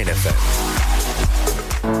 107.9 FM.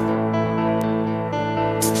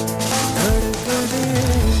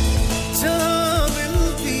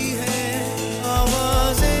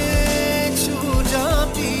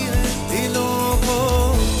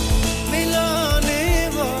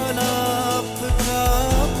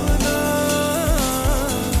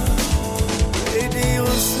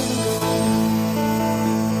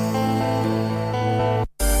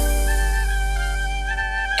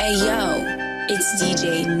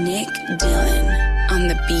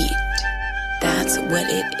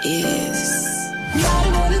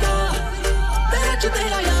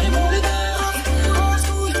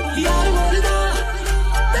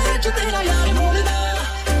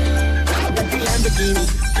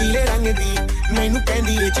 ਮੈਨੂੰ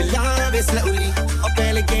ਕਹਿੰਦੀ ਏ ਚਲਾ ਵੇ ਸਲੌਲੀ ਉਹ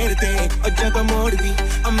ਪਹਿਲੇ ਦੇ ਘੇਰ ਤੇ ਉਹ ਜਦੋਂ ਮੋੜਦੀ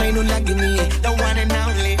ਆ ਮੈਨੂੰ ਲੱਗਨੀ ਏ the one and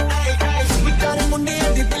only ਵਿਚਾਰੇ ਮੁੰਡੇ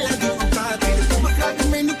ਦੀ ਦਿਲਾਂ ਦੀ ਪੁਕਾਰ ਤੇ ਤੂੰ ਬਖਾ ਕੇ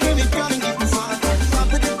ਮੈਨੂੰ ਕਿਵੇਂ ਕਰਾਂਗੀ ਪੁਕਾਰ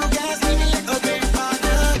ਰੱਬ ਦੇ ਕੋ ਗੈਸ ਨਹੀਂ ਮਿਲੇ ਓਏ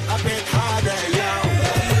ਫਾਦਰ ਅਬੇ ਖਾਦਰ ਯਾਓ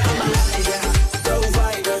I'm a liar, so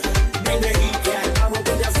vital bring the heat yeah I will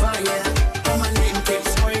be the fire on my name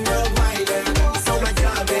keeps going up wider so my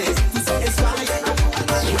job is to satisfy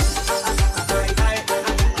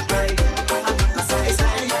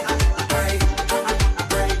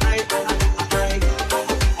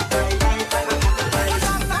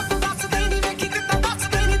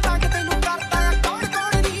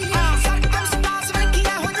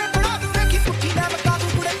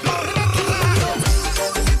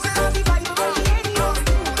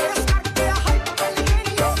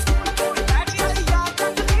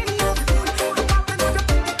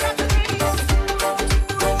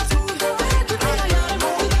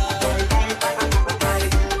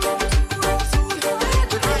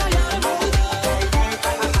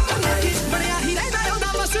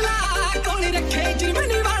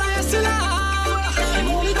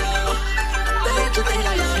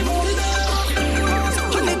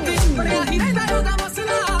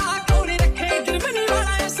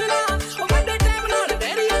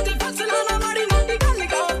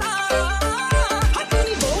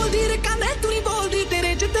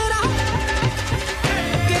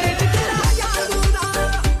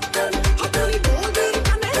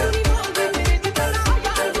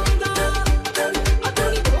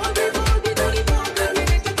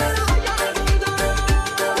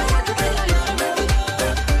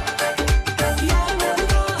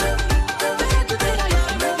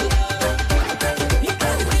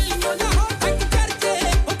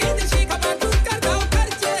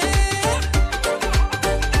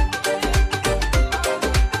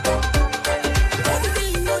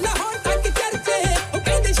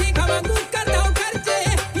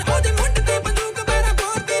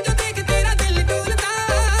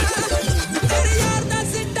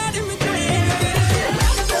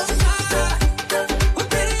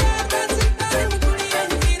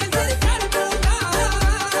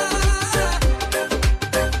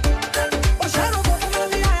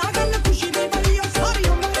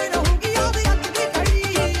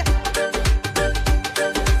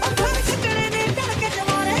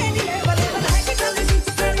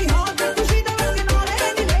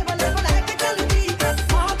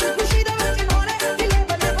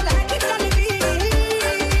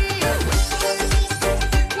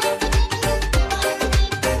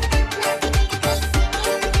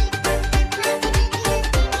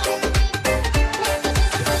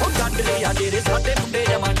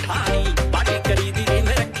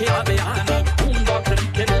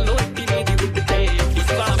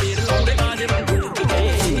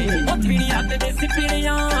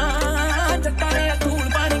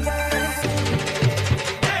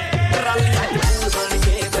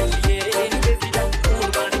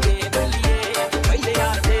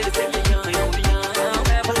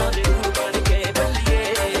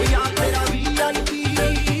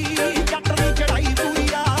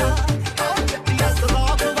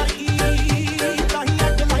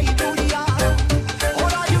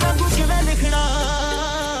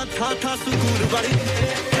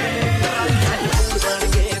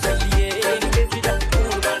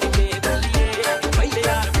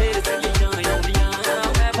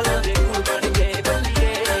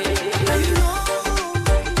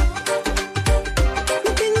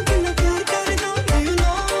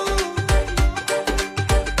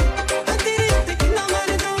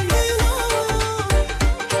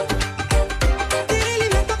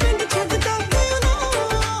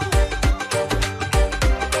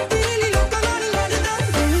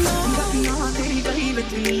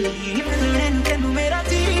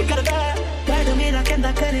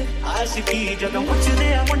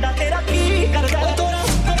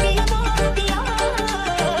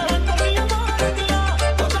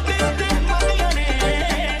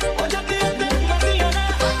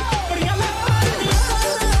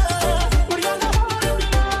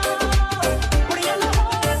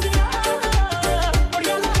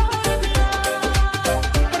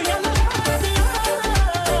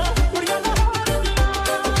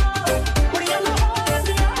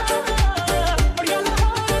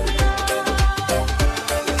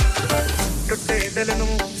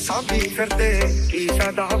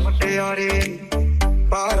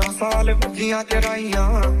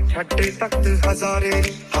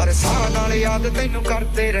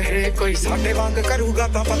ਕੋਈ ਸਾਡੇ ਵਾਂਗ ਕਰੂਗਾ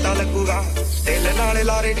ਤਾਂ ਪਤਾ ਲੱਗੂਗਾ ਦਿਲ ਨਾਲ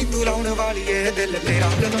ਲਾਰੇ ਨੀ ਤੂੰ ਲਾਉਣ ਵਾਲੀ ਏ ਦਿਲ ਤੇਰਾ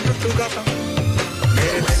ਜਦੋਂ ਟੁੱਟੂਗਾ ਤਾਂ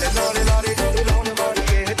ਮੇਰੇ ਦਿਲ ਨਾਲ ਲਾਰੇ ਨੀ ਤੂੰ ਲਾਉਣ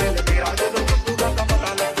ਵਾਲੀ ਏ ਦਿਲ ਤੇਰਾ ਜਦੋਂ ਟੁੱਟੂਗਾ ਤਾਂ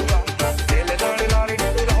ਪਤਾ ਲੱਗੂਗਾ ਦਿਲ ਨਾਲ ਲਾਰੇ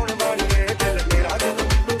ਨੀ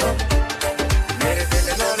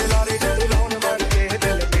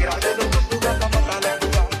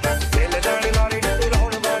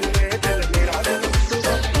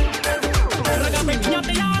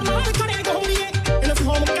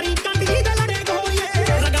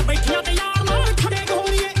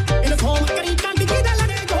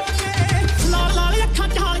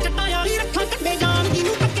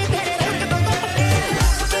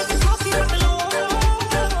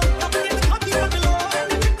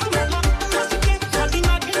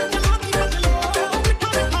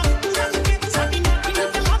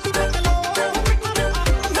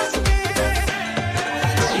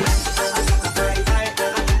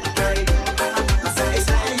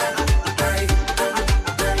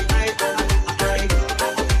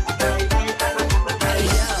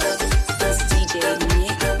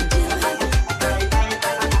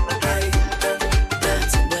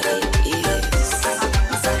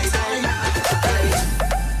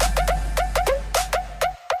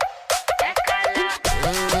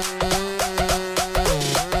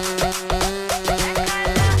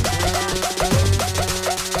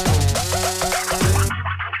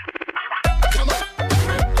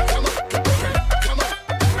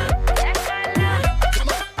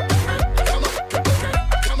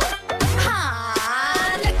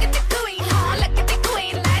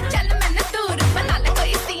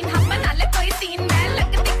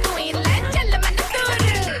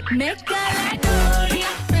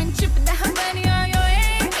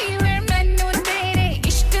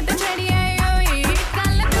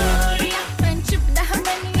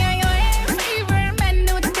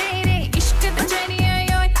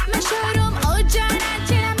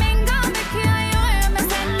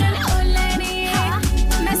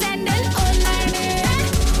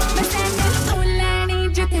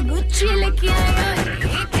गुच्ची लेके आया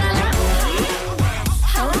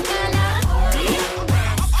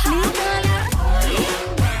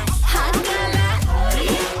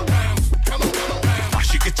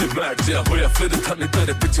Murder, hoya fir thane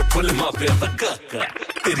tere piche phul ma pe taka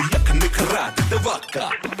teri akh nikhara de waka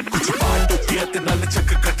kuch baat kiya te nal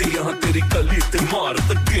chak kati yahan teri kali te maar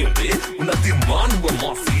de gere una di maan wa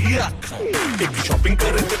mafia ek shopping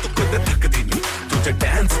kare te tu kade thakdi nahi tujhe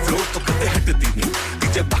dance floor to kade hatdi nahi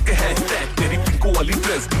dj pak hashtag teri pink wali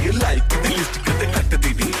dress ki like ki list kade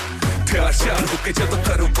khatdi nahi tyaar shar ho ke jab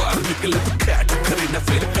karobar nikle to cat kare na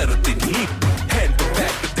fir kardi nahi hand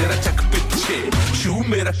bag tera chak piche shoe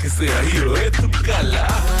मेरा किसे आई हो तू काला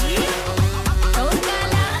ओ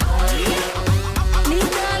काला नी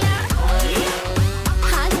काला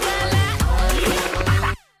हां काला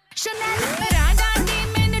Chanel Prada दी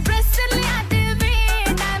मैंने ड्रेस लिया दे वे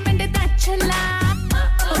डायमंड दा चला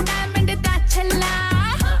ओ डायमंड दा चला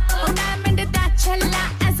ओ डायमंड दा चला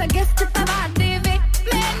as a gift तवा दे वे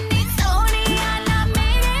मैंने सोनी आला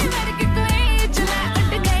मेरे वर्ग कोई जला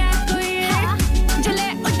उठ गया कोई जले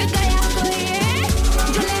उठ गया कोई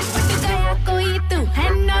कोई तू है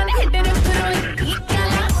नॉन हिडन करो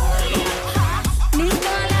निकाला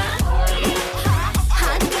निकाला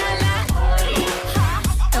हां काला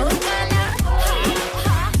तो काला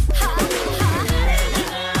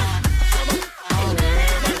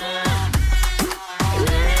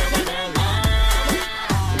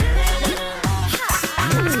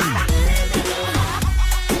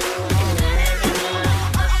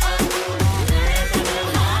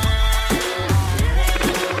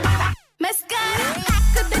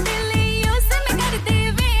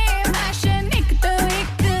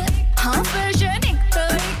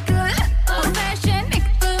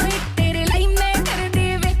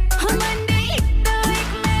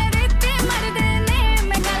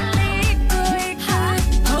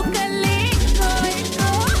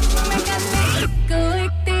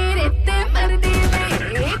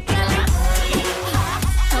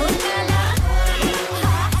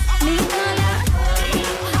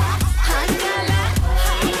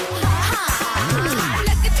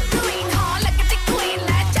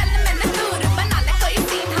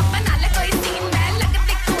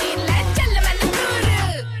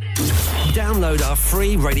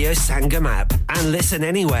Free Radio Sangam app and listen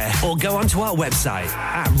anywhere or go onto our website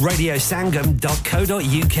at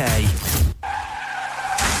radiosangam.co.uk.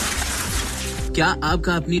 क्या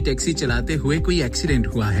आपका अपनी टैक्सी चलाते हुए कोई एक्सीडेंट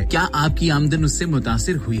हुआ है? क्या आपकी आमदन उससे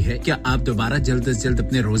मुतासिर हुई है? क्या आप दोबारा जल्द से जल्द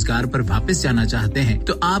अपने रोजगार पर वापस जाना चाहते हैं?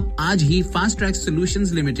 तो आप आज ही फास्ट ट्रैक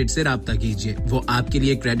सॉल्यूशंस लिमिटेड से राब्ता कीजिए। वो आपके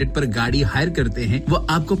लिए क्रेडिट पर गाड़ी हायर करते हैं। वो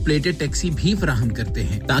आपको प्लेटेड टैक्सी भी फराहम करते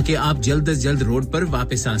हैं ताकि आप जल्द से जल्द रोड पर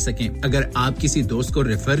वापस आ सकें। अगर आप किसी दोस्त को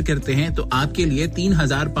रेफर करते हैं तो आपके लिए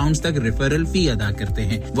 3000 पाउंड तक रेफरल फी अदा करते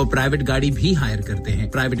हैं। वो प्राइवेट गाड़ी भी हायर करते हैं।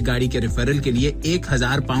 प्राइवेट गाड़ी के रेफरल के लिए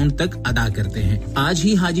 1000 पाउंड तक अदा करते हैं। आज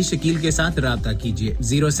ही हाजी शकील के साथ राब्ता कीजिए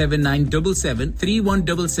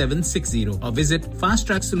 07977317760 और visit fast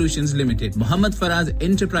track solutions limited, Mohammad Faraz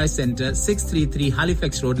enterprise centre, 633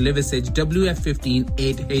 Halifax road, Liversedge, WF15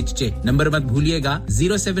 8HJ। Number मत भूलिएगा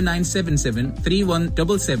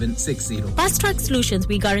 07977317760। Fast Track Solutions,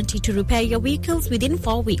 we guarantee to repair your vehicles within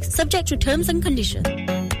 4 weeks, subject to terms and conditions.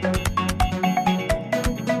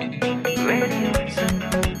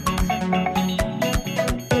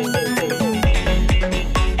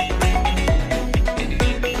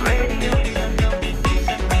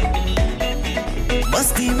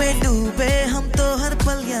 मस्ती में डूबे हम तो हर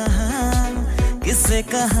पल यहाँ, किस्से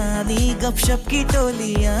कहानी गपशप की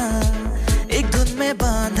टोलियाँ, एक धुन में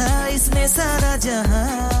बांधा इसने सारा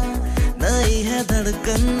जहां, नई है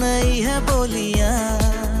धड़कन नई है बोलियाँ,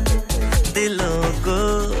 दिलों को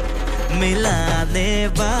मिलाने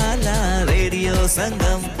वाला रेडियो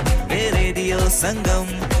संगम, रेडियो संगम,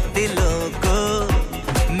 दिलों को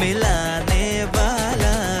मिलाने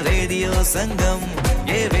वाला रेडियो संगम,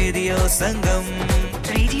 ये रेडियो संगम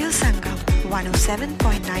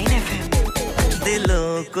 107.9 FM,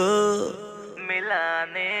 दिलों को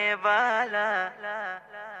मिलाने वाला।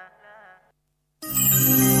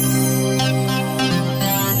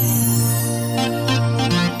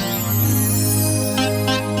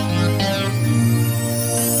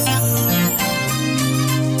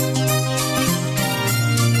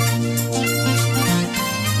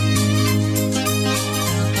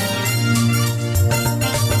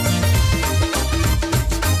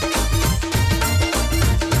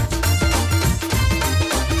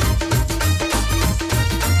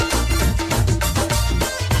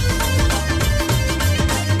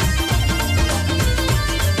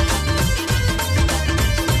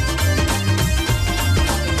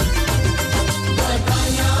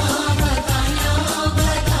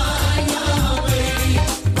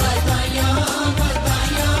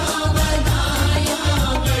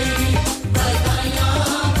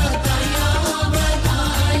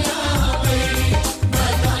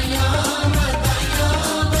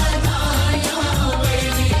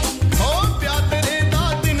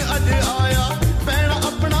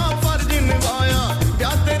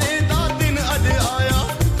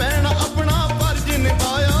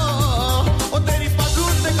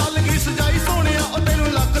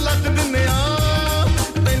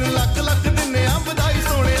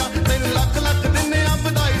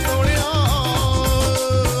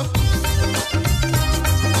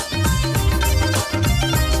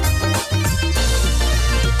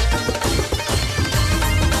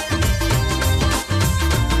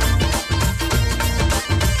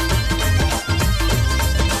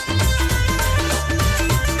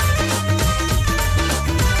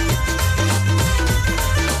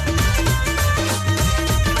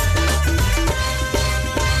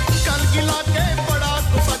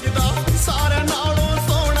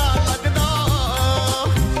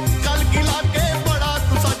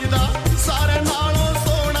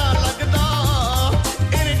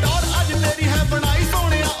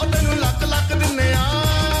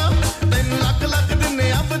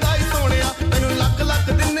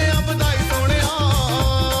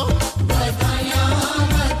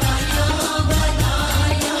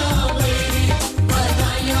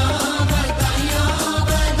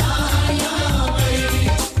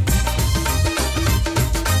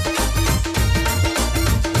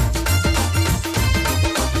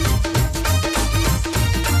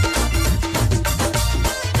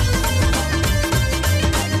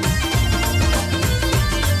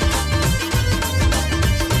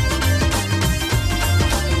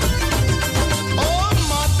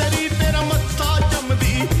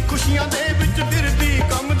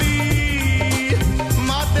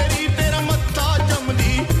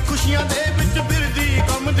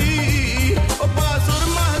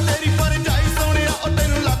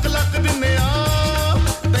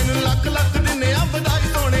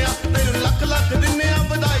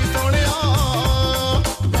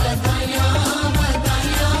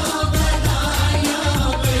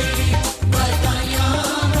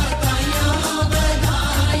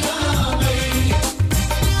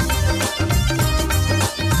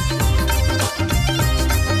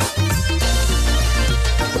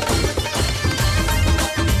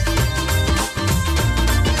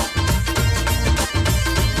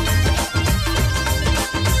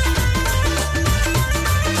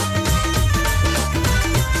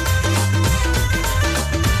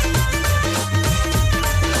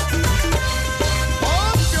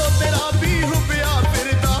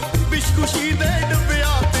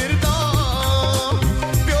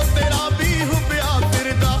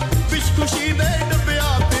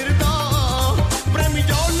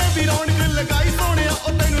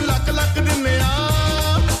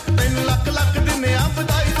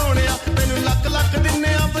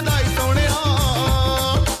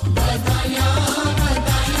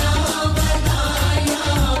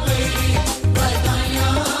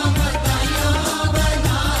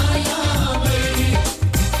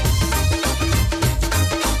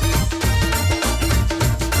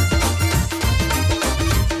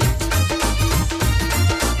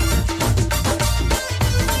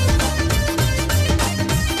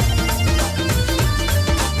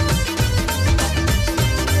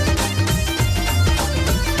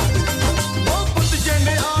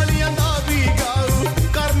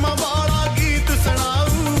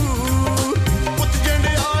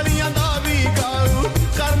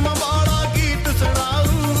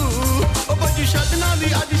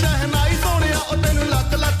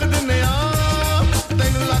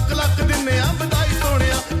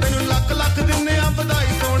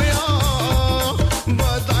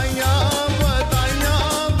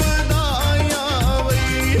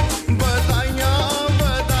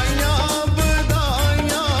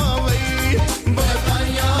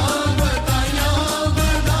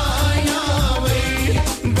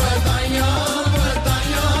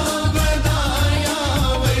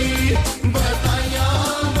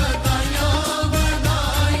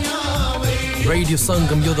 Radio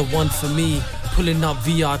Sangam, you're the one for me. Pulling up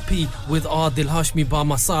VIP with Adil Hashmi by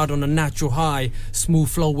my side on a natural high. Smooth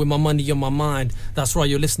flow with my money on my mind. That's right,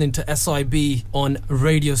 you're listening to SIB on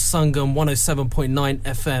Radio Sangam 107.9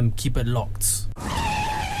 FM. Keep it locked.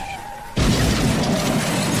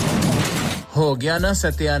 हो गया ना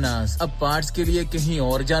सत्यानाश अब parts के लिए कहीं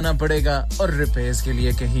और जाना पड़ेगा और रिपेयर्स के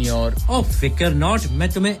लिए कहीं और ओ फिकर नॉट मैं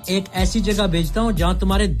तुम्हें एक ऐसी जगह भेजता हूं जहां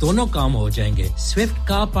तुम्हारे दोनों काम हो जाएंगे स्विफ्ट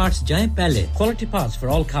कार पार्ट्स जाएं पहले quality parts for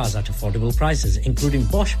all cars at affordable prices including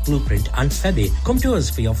Bosch Blueprint and Febby come to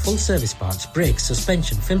us for your full service parts brakes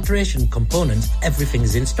suspension filtration components everything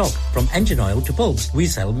is in stock from engine oil to bulbs we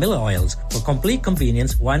sell Miller oils for complete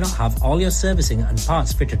convenience why not have all your servicing and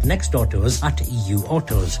parts fitted next door to us at EU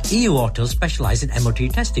Autos EU Autos specialize in MOT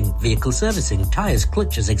testing, vehicle servicing, tyres,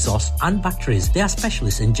 clutches, exhaust and batteries. They are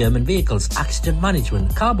specialists in German vehicles, accident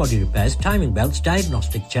management, car body repairs, timing belts,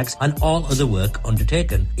 diagnostic checks and all other work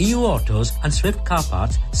undertaken. EU Autos and Swift Car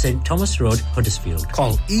Parts, St Thomas Road, Huddersfield.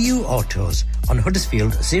 Call EU Autos on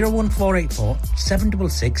Huddersfield 01484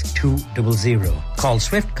 766 200. Call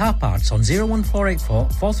Swift Car Parts on 01484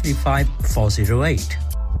 435 408.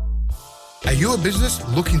 Are you a business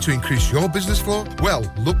looking to increase your business flow?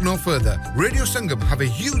 Well, look no further. Radio Sangam have a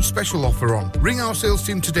huge special offer on. Ring our sales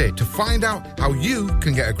team today to find out how you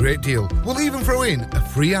can get a great deal. We'll even throw in a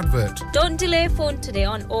free advert. Don't delay, phone today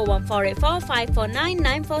on 01484 549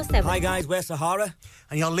 947. Hi guys, we're Sahara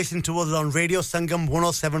and you're listening to us on Radio Sangam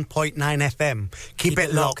 107.9 FM. Keep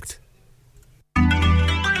it locked.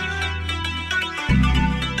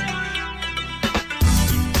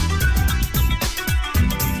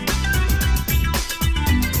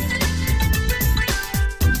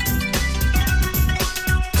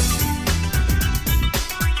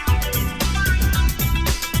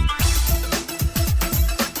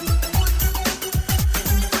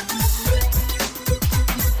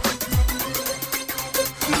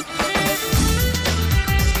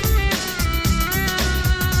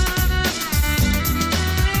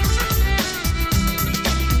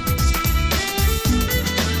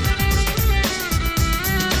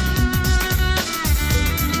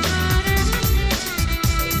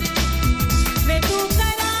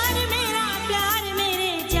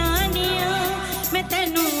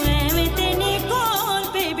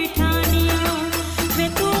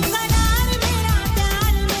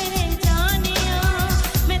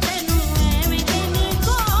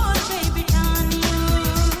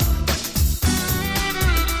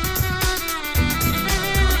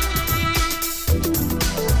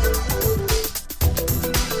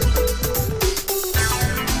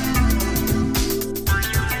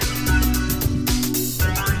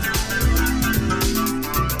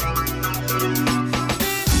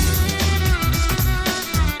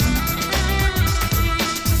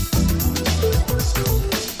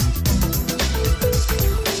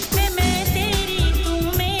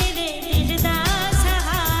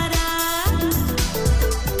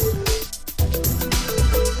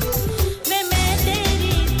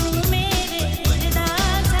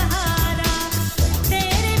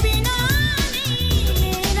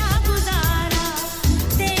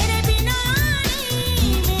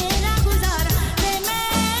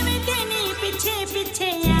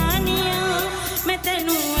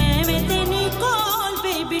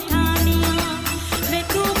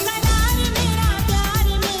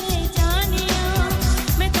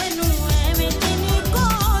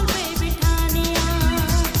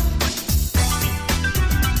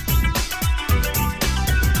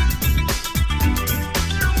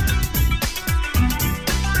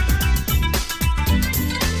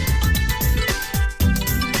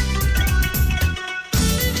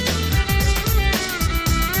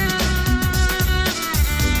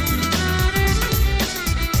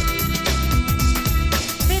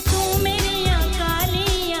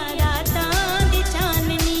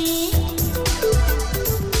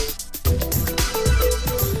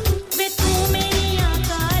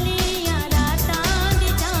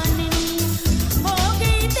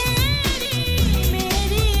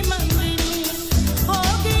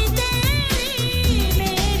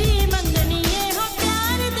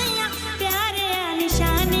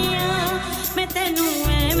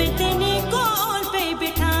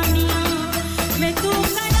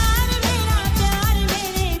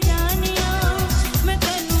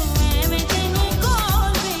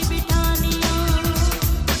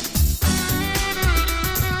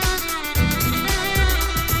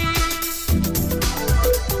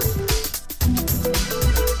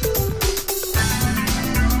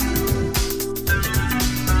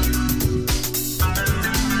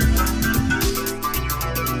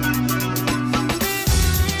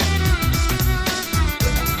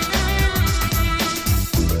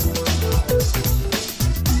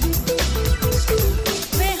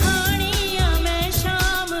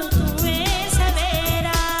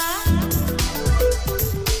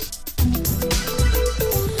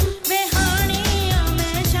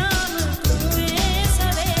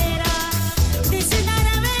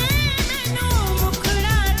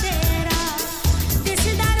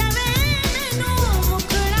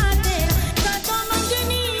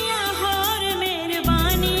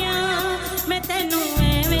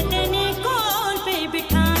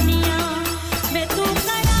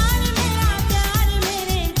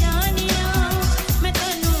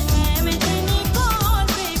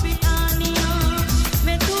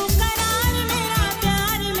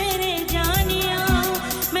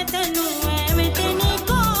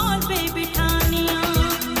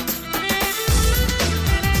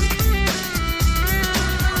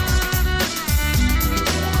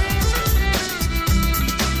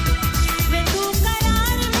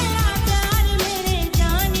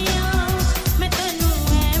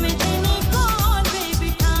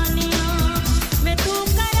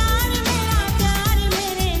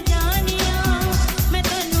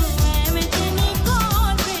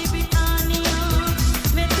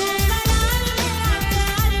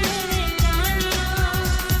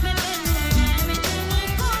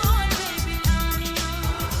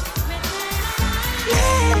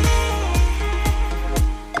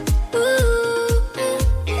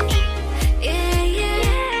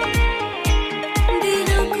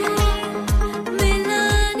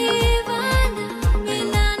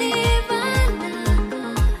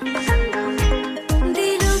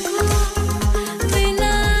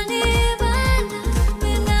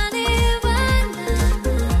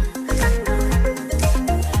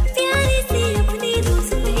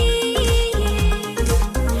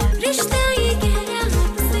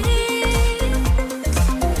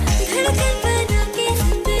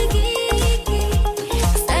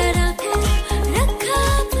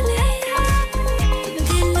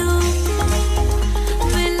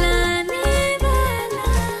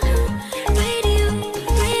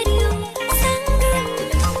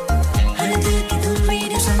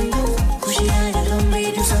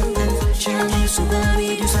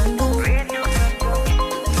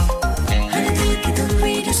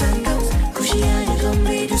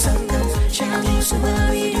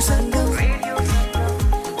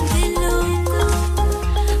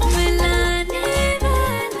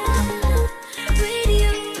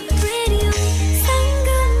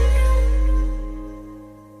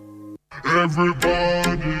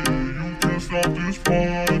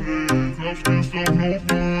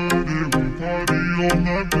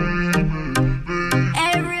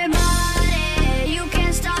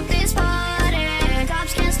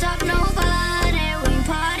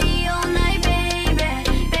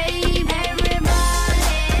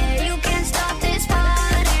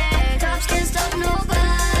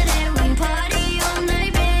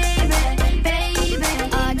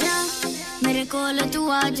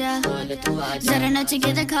 जरा नच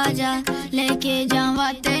के दिखा जा लेके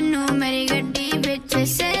जावा तेनू मेरी गड्डी विच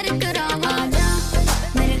सैर करावा जा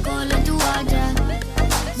मेरे कोल तू आजा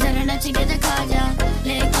जरा नच के दिखा जा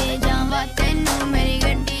लेके जावा तेनू मेरी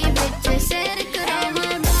गड्डी विच सैर करावा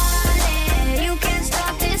You can't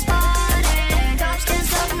stop this party Cops can't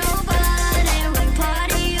stop nobody We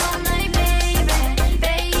party all night baby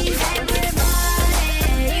Baby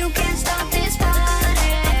everybody You can't stop this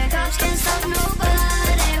party Cops can't stop nobody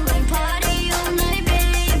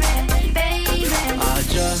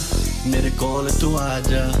मेरे कोल तू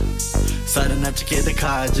आजा सारा नच के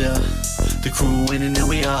दिखा जा The crew winning and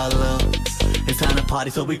we all up It's time to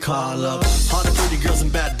party so we call up All the pretty girls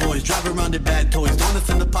and bad boys Drive around in bad toys Donuts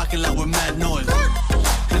in the parking lot with mad noise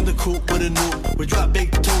In the coupe with a new We drop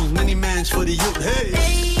big tunes Mini mans for the youth, hey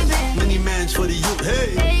Mini mans for the youth, hey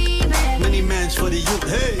Mini mans for the youth,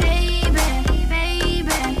 hey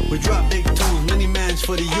We drop big tunes Mini mans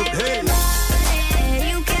for the youth, hey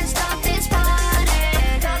You can't stop this party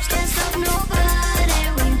Cops can't stop nobody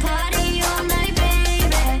We party all night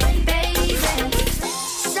baby Baby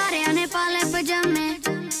Sareyan ne paale pajame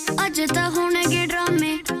Aaj ta honege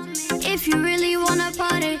drame If you really wanna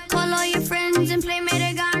party Call all your friends and play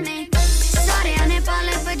mere gaane Sareyan ne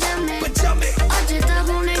paale pajame Aaj ta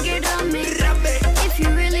honege drame If you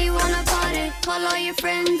really wanna party Call all your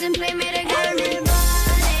friends and play mere gaane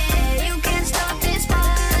You can't stop this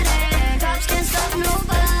party Cops can't stop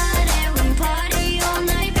nobody We party all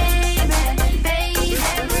night baby Baby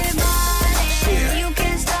everybody You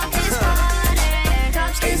can't stop this party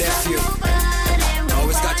Cops can't stop nobody We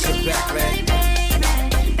Always got your back, man.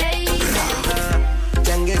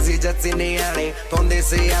 Changhe si jatsi nahi aane Ponde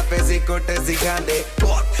se ape si kote si khande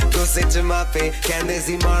Gusse ch maape Kende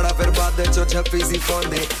si maada fir baad cho chhappi si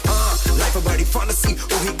ponde Life a badi fantasy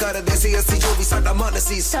Ohi karde si assi jo bhi sada man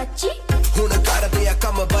si Sachi Hun karde ya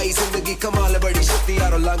kam bhai zindagi kamal badi shakti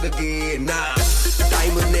yaro lang gaye na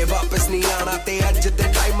Time ne wapas nahi aana te ajj de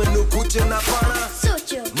time nu kuch na paana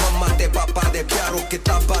Socho Mama te papa de pyaro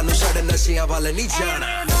kitaba nu shad nashiyan wal nahi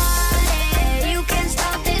jana You can't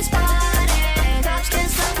stop this party Cops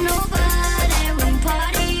can't stop nobody We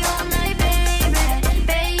party all night baby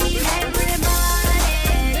Baby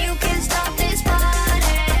everybody You can't stop this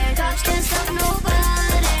party Cops can't stop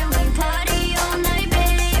nobody We party all night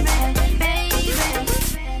baby Baby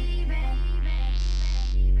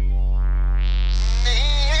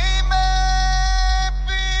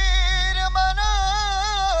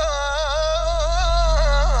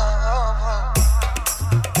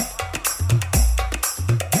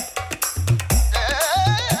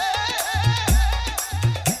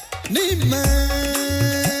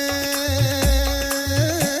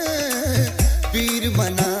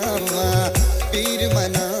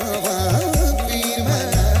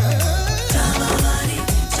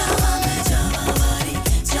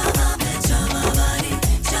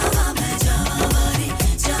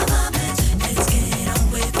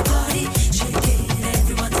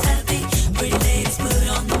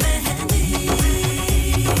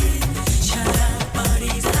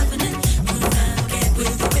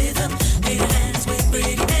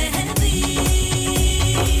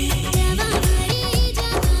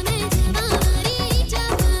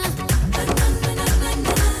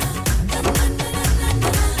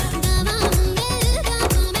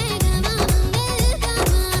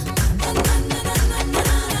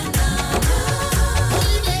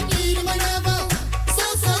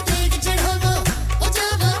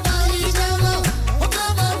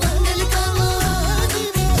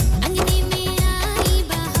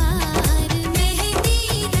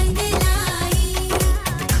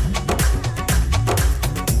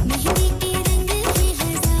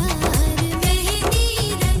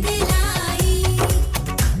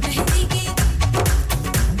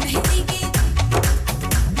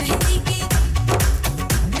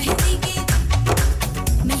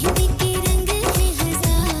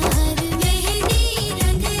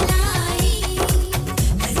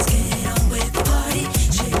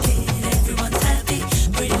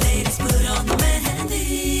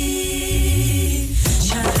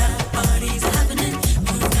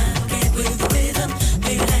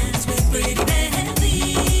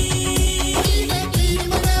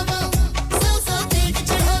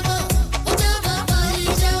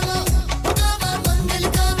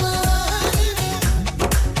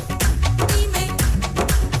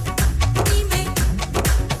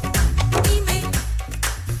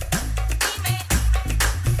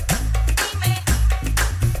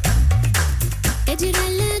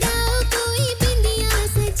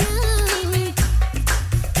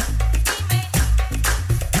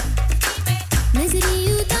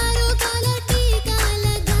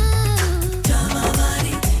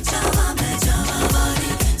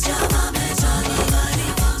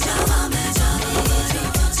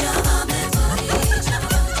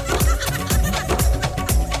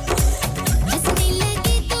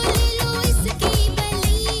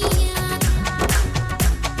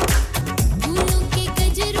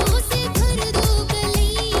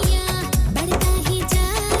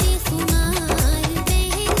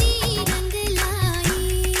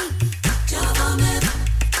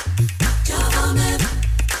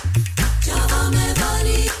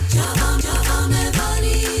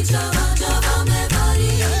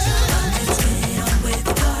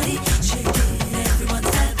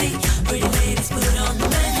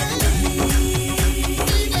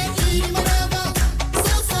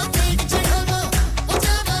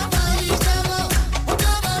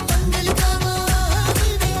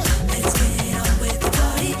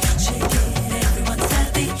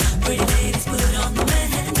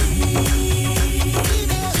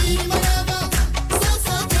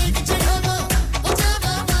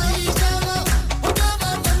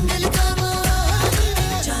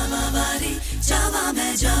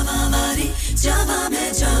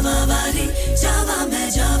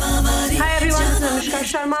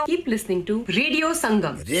Sharma. Keep listening to Radio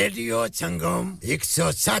Sangam. Radio Sangam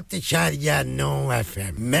 107.9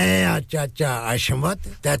 FM. मैं चाचा अशमत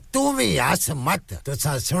ते तू भी असमत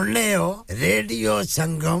तुसा सुन ले हो radio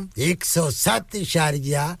संगम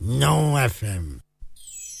 107.9 FM.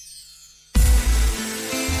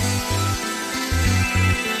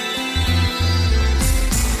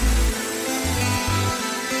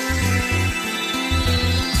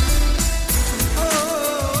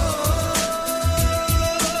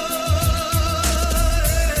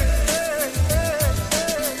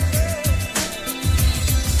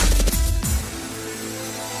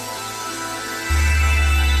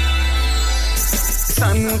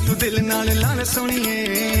 सानू तू दिल नाल लाल सोनिए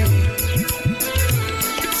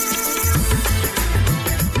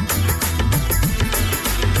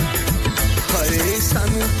हाय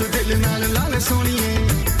सानू तू दिल नाल लाल सोनिए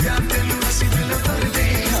प्यार तेनू असी दिल भर दे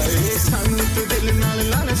हाय सानू तू दिल नाल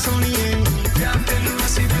लाल सोनिए प्यार तेनू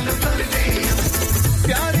असी दिल भर दे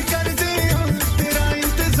प्यार कर दे तेरा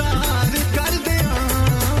इंतजार कर दे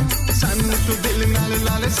सानू तू दिल नाल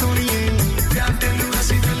लाल सोनिए प्यार तेनू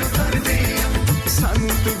असी दिल भर दे सानू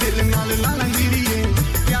तू दिल नाल लाला हीरीए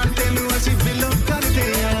प्यार तेनू असी बिलो करदे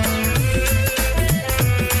आ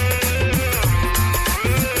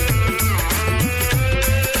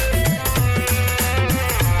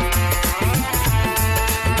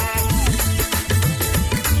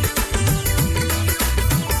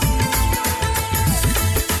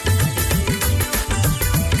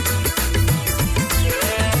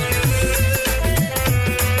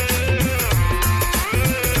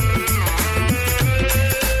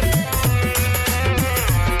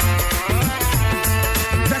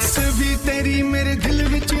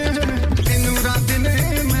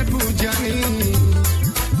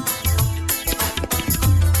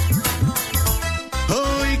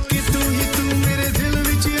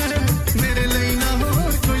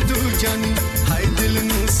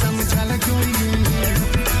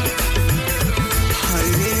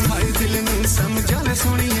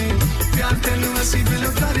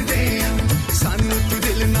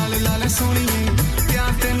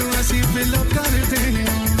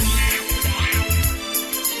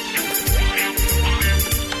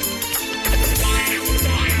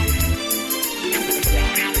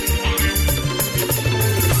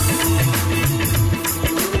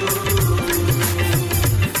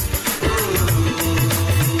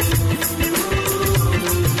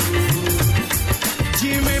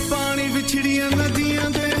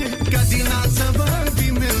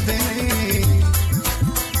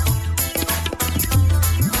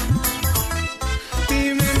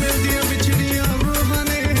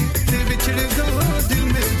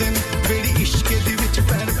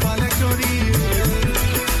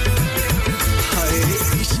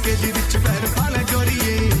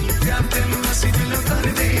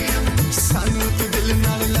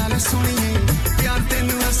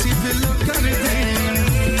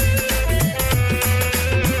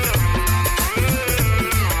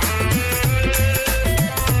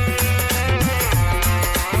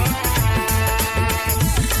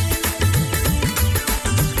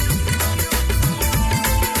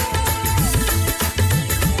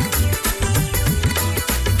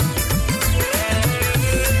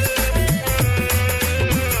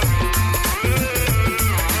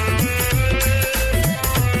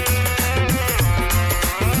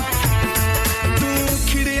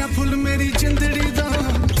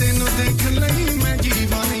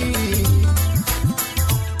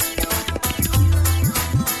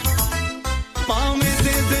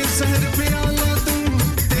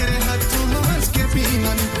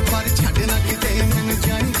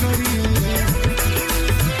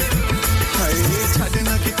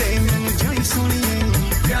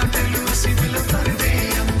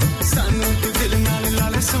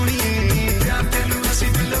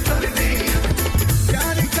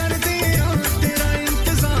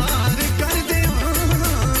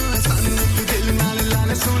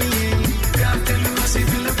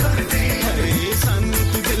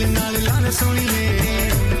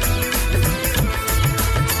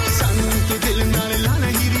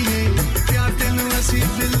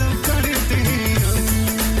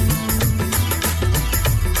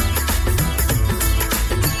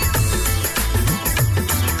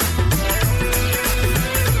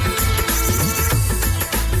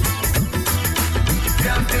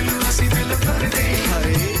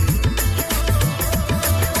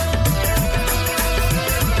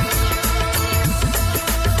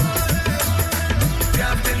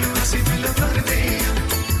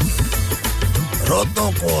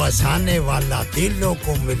को हंसाने वाला दिलों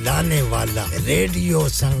को मिलाने वाला रेडियो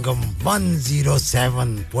संगम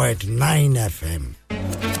 107.9 FM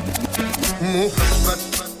मोहब्बत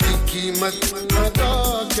की कीमत अदा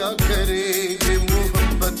क्या करेंगे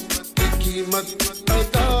मोहब्बत की कीमत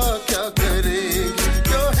अदा क्या करेंगे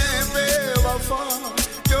जो है बेवफा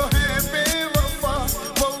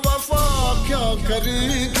वो वफा क्या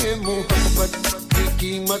करेंगे मोहब्बत की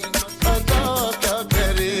कीमत अदा क्या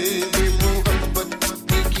करेंगे मोहब्बत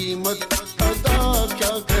की कीमत अदा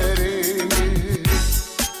क्या करेंगे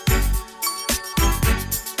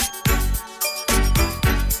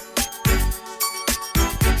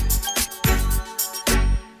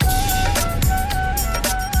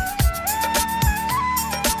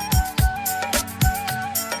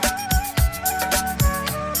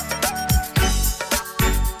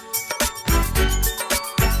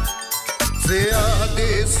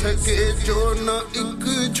सके जो न एक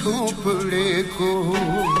झोपड़े को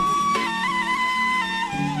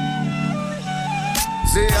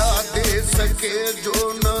ज़िया दे सके जो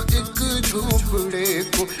न एक झोपड़े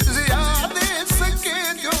को ज़िया दे सके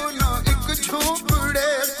जो न एक झोपड़े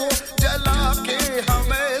को जला के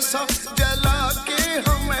हमेशा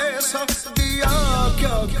दिया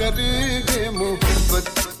क्या करेंगे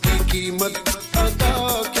मोहब्बत की कीमत अदा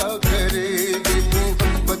क्या करेंगे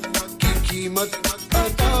मोहब्बत की कीमत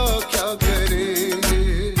अदा क्या करेंगे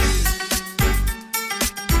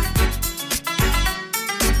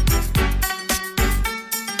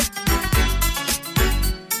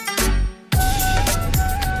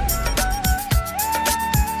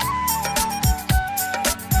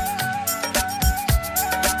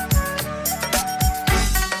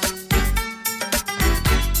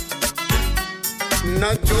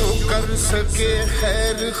न जो कर सके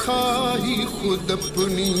खैर खाही खुद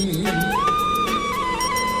अपनी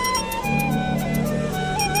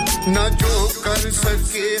न जो कर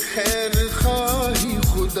सके खैर खाही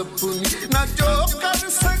खुद अपनी न जो कर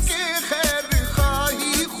सके खैर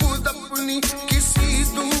खाही खुद अपनी किसी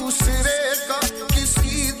दूसरे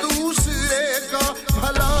का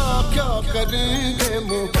भला क्या करेंगे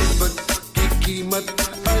मोहब्बत की कीमत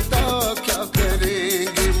अदा क्या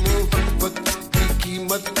करेंगे मोहब्बत की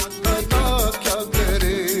कीमत अदा क्या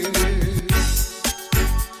करेंगे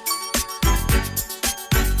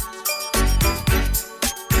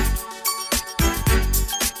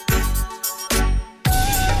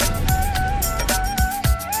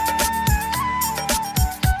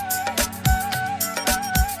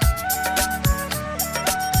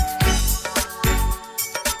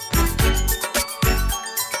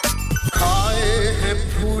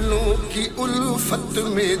उल्फत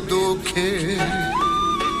में धोखे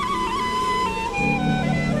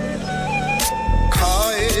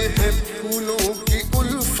खाए हैं फूलों की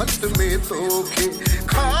उल्फत में धोखे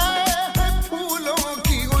खाए हैं फूलों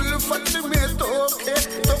की उल्फत में धोखे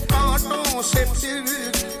तो कांटों से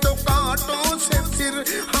फिर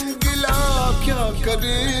हम गिला क्या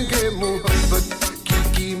करेंगे मोहब्बत की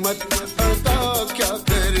कीमत अदा क्या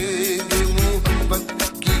करेंगे मोहब्बत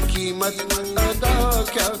की कीमत अदा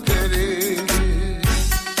क्या करेंगे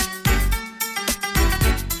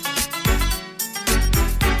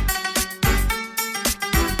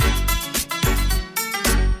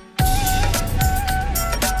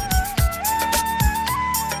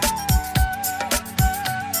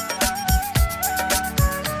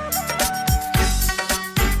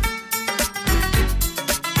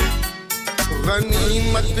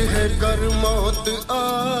गनीमत है कर मौत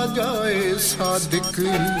आ जाए सादिक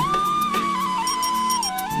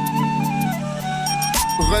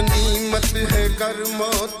गनीमत है कर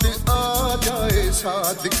मौत आ जाए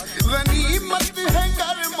सादिक गनीमत है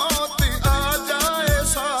कर मौत आ जाए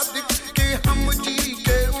सादिक कि हम जी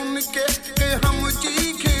के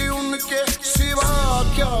उनके सिवा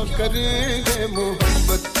क्या करेंगे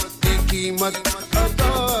मोहब्बत की कीमत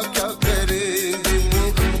अदा क्या करेंगे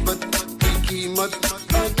मोहब्बत की कीमत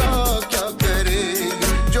अदा क्या करेंगे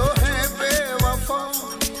जो है बेवफा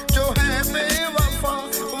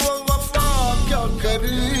वो वफा क्या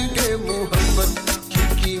करेंगे मोहब्बत की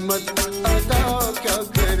कीमत अदा क्या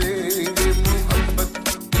करेंगे मोहब्बत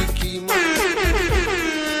की कीमत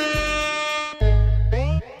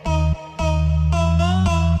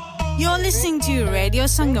You're listening to Radio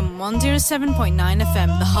Sangam 107.9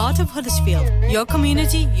 FM, the heart of Huddersfield. Your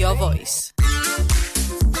community, your voice.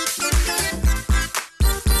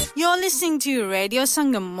 You're listening to Radio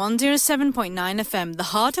Sangam 107.9 FM, the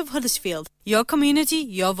heart of Huddersfield. Your community,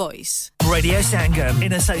 your voice. Radio Sangam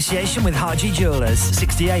in association with Haji Jewellers,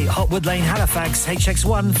 68 Hotwood Lane, Halifax,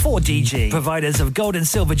 HX1 4DG. Providers of gold and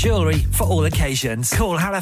silver jewellery for all occasions. Call Halifax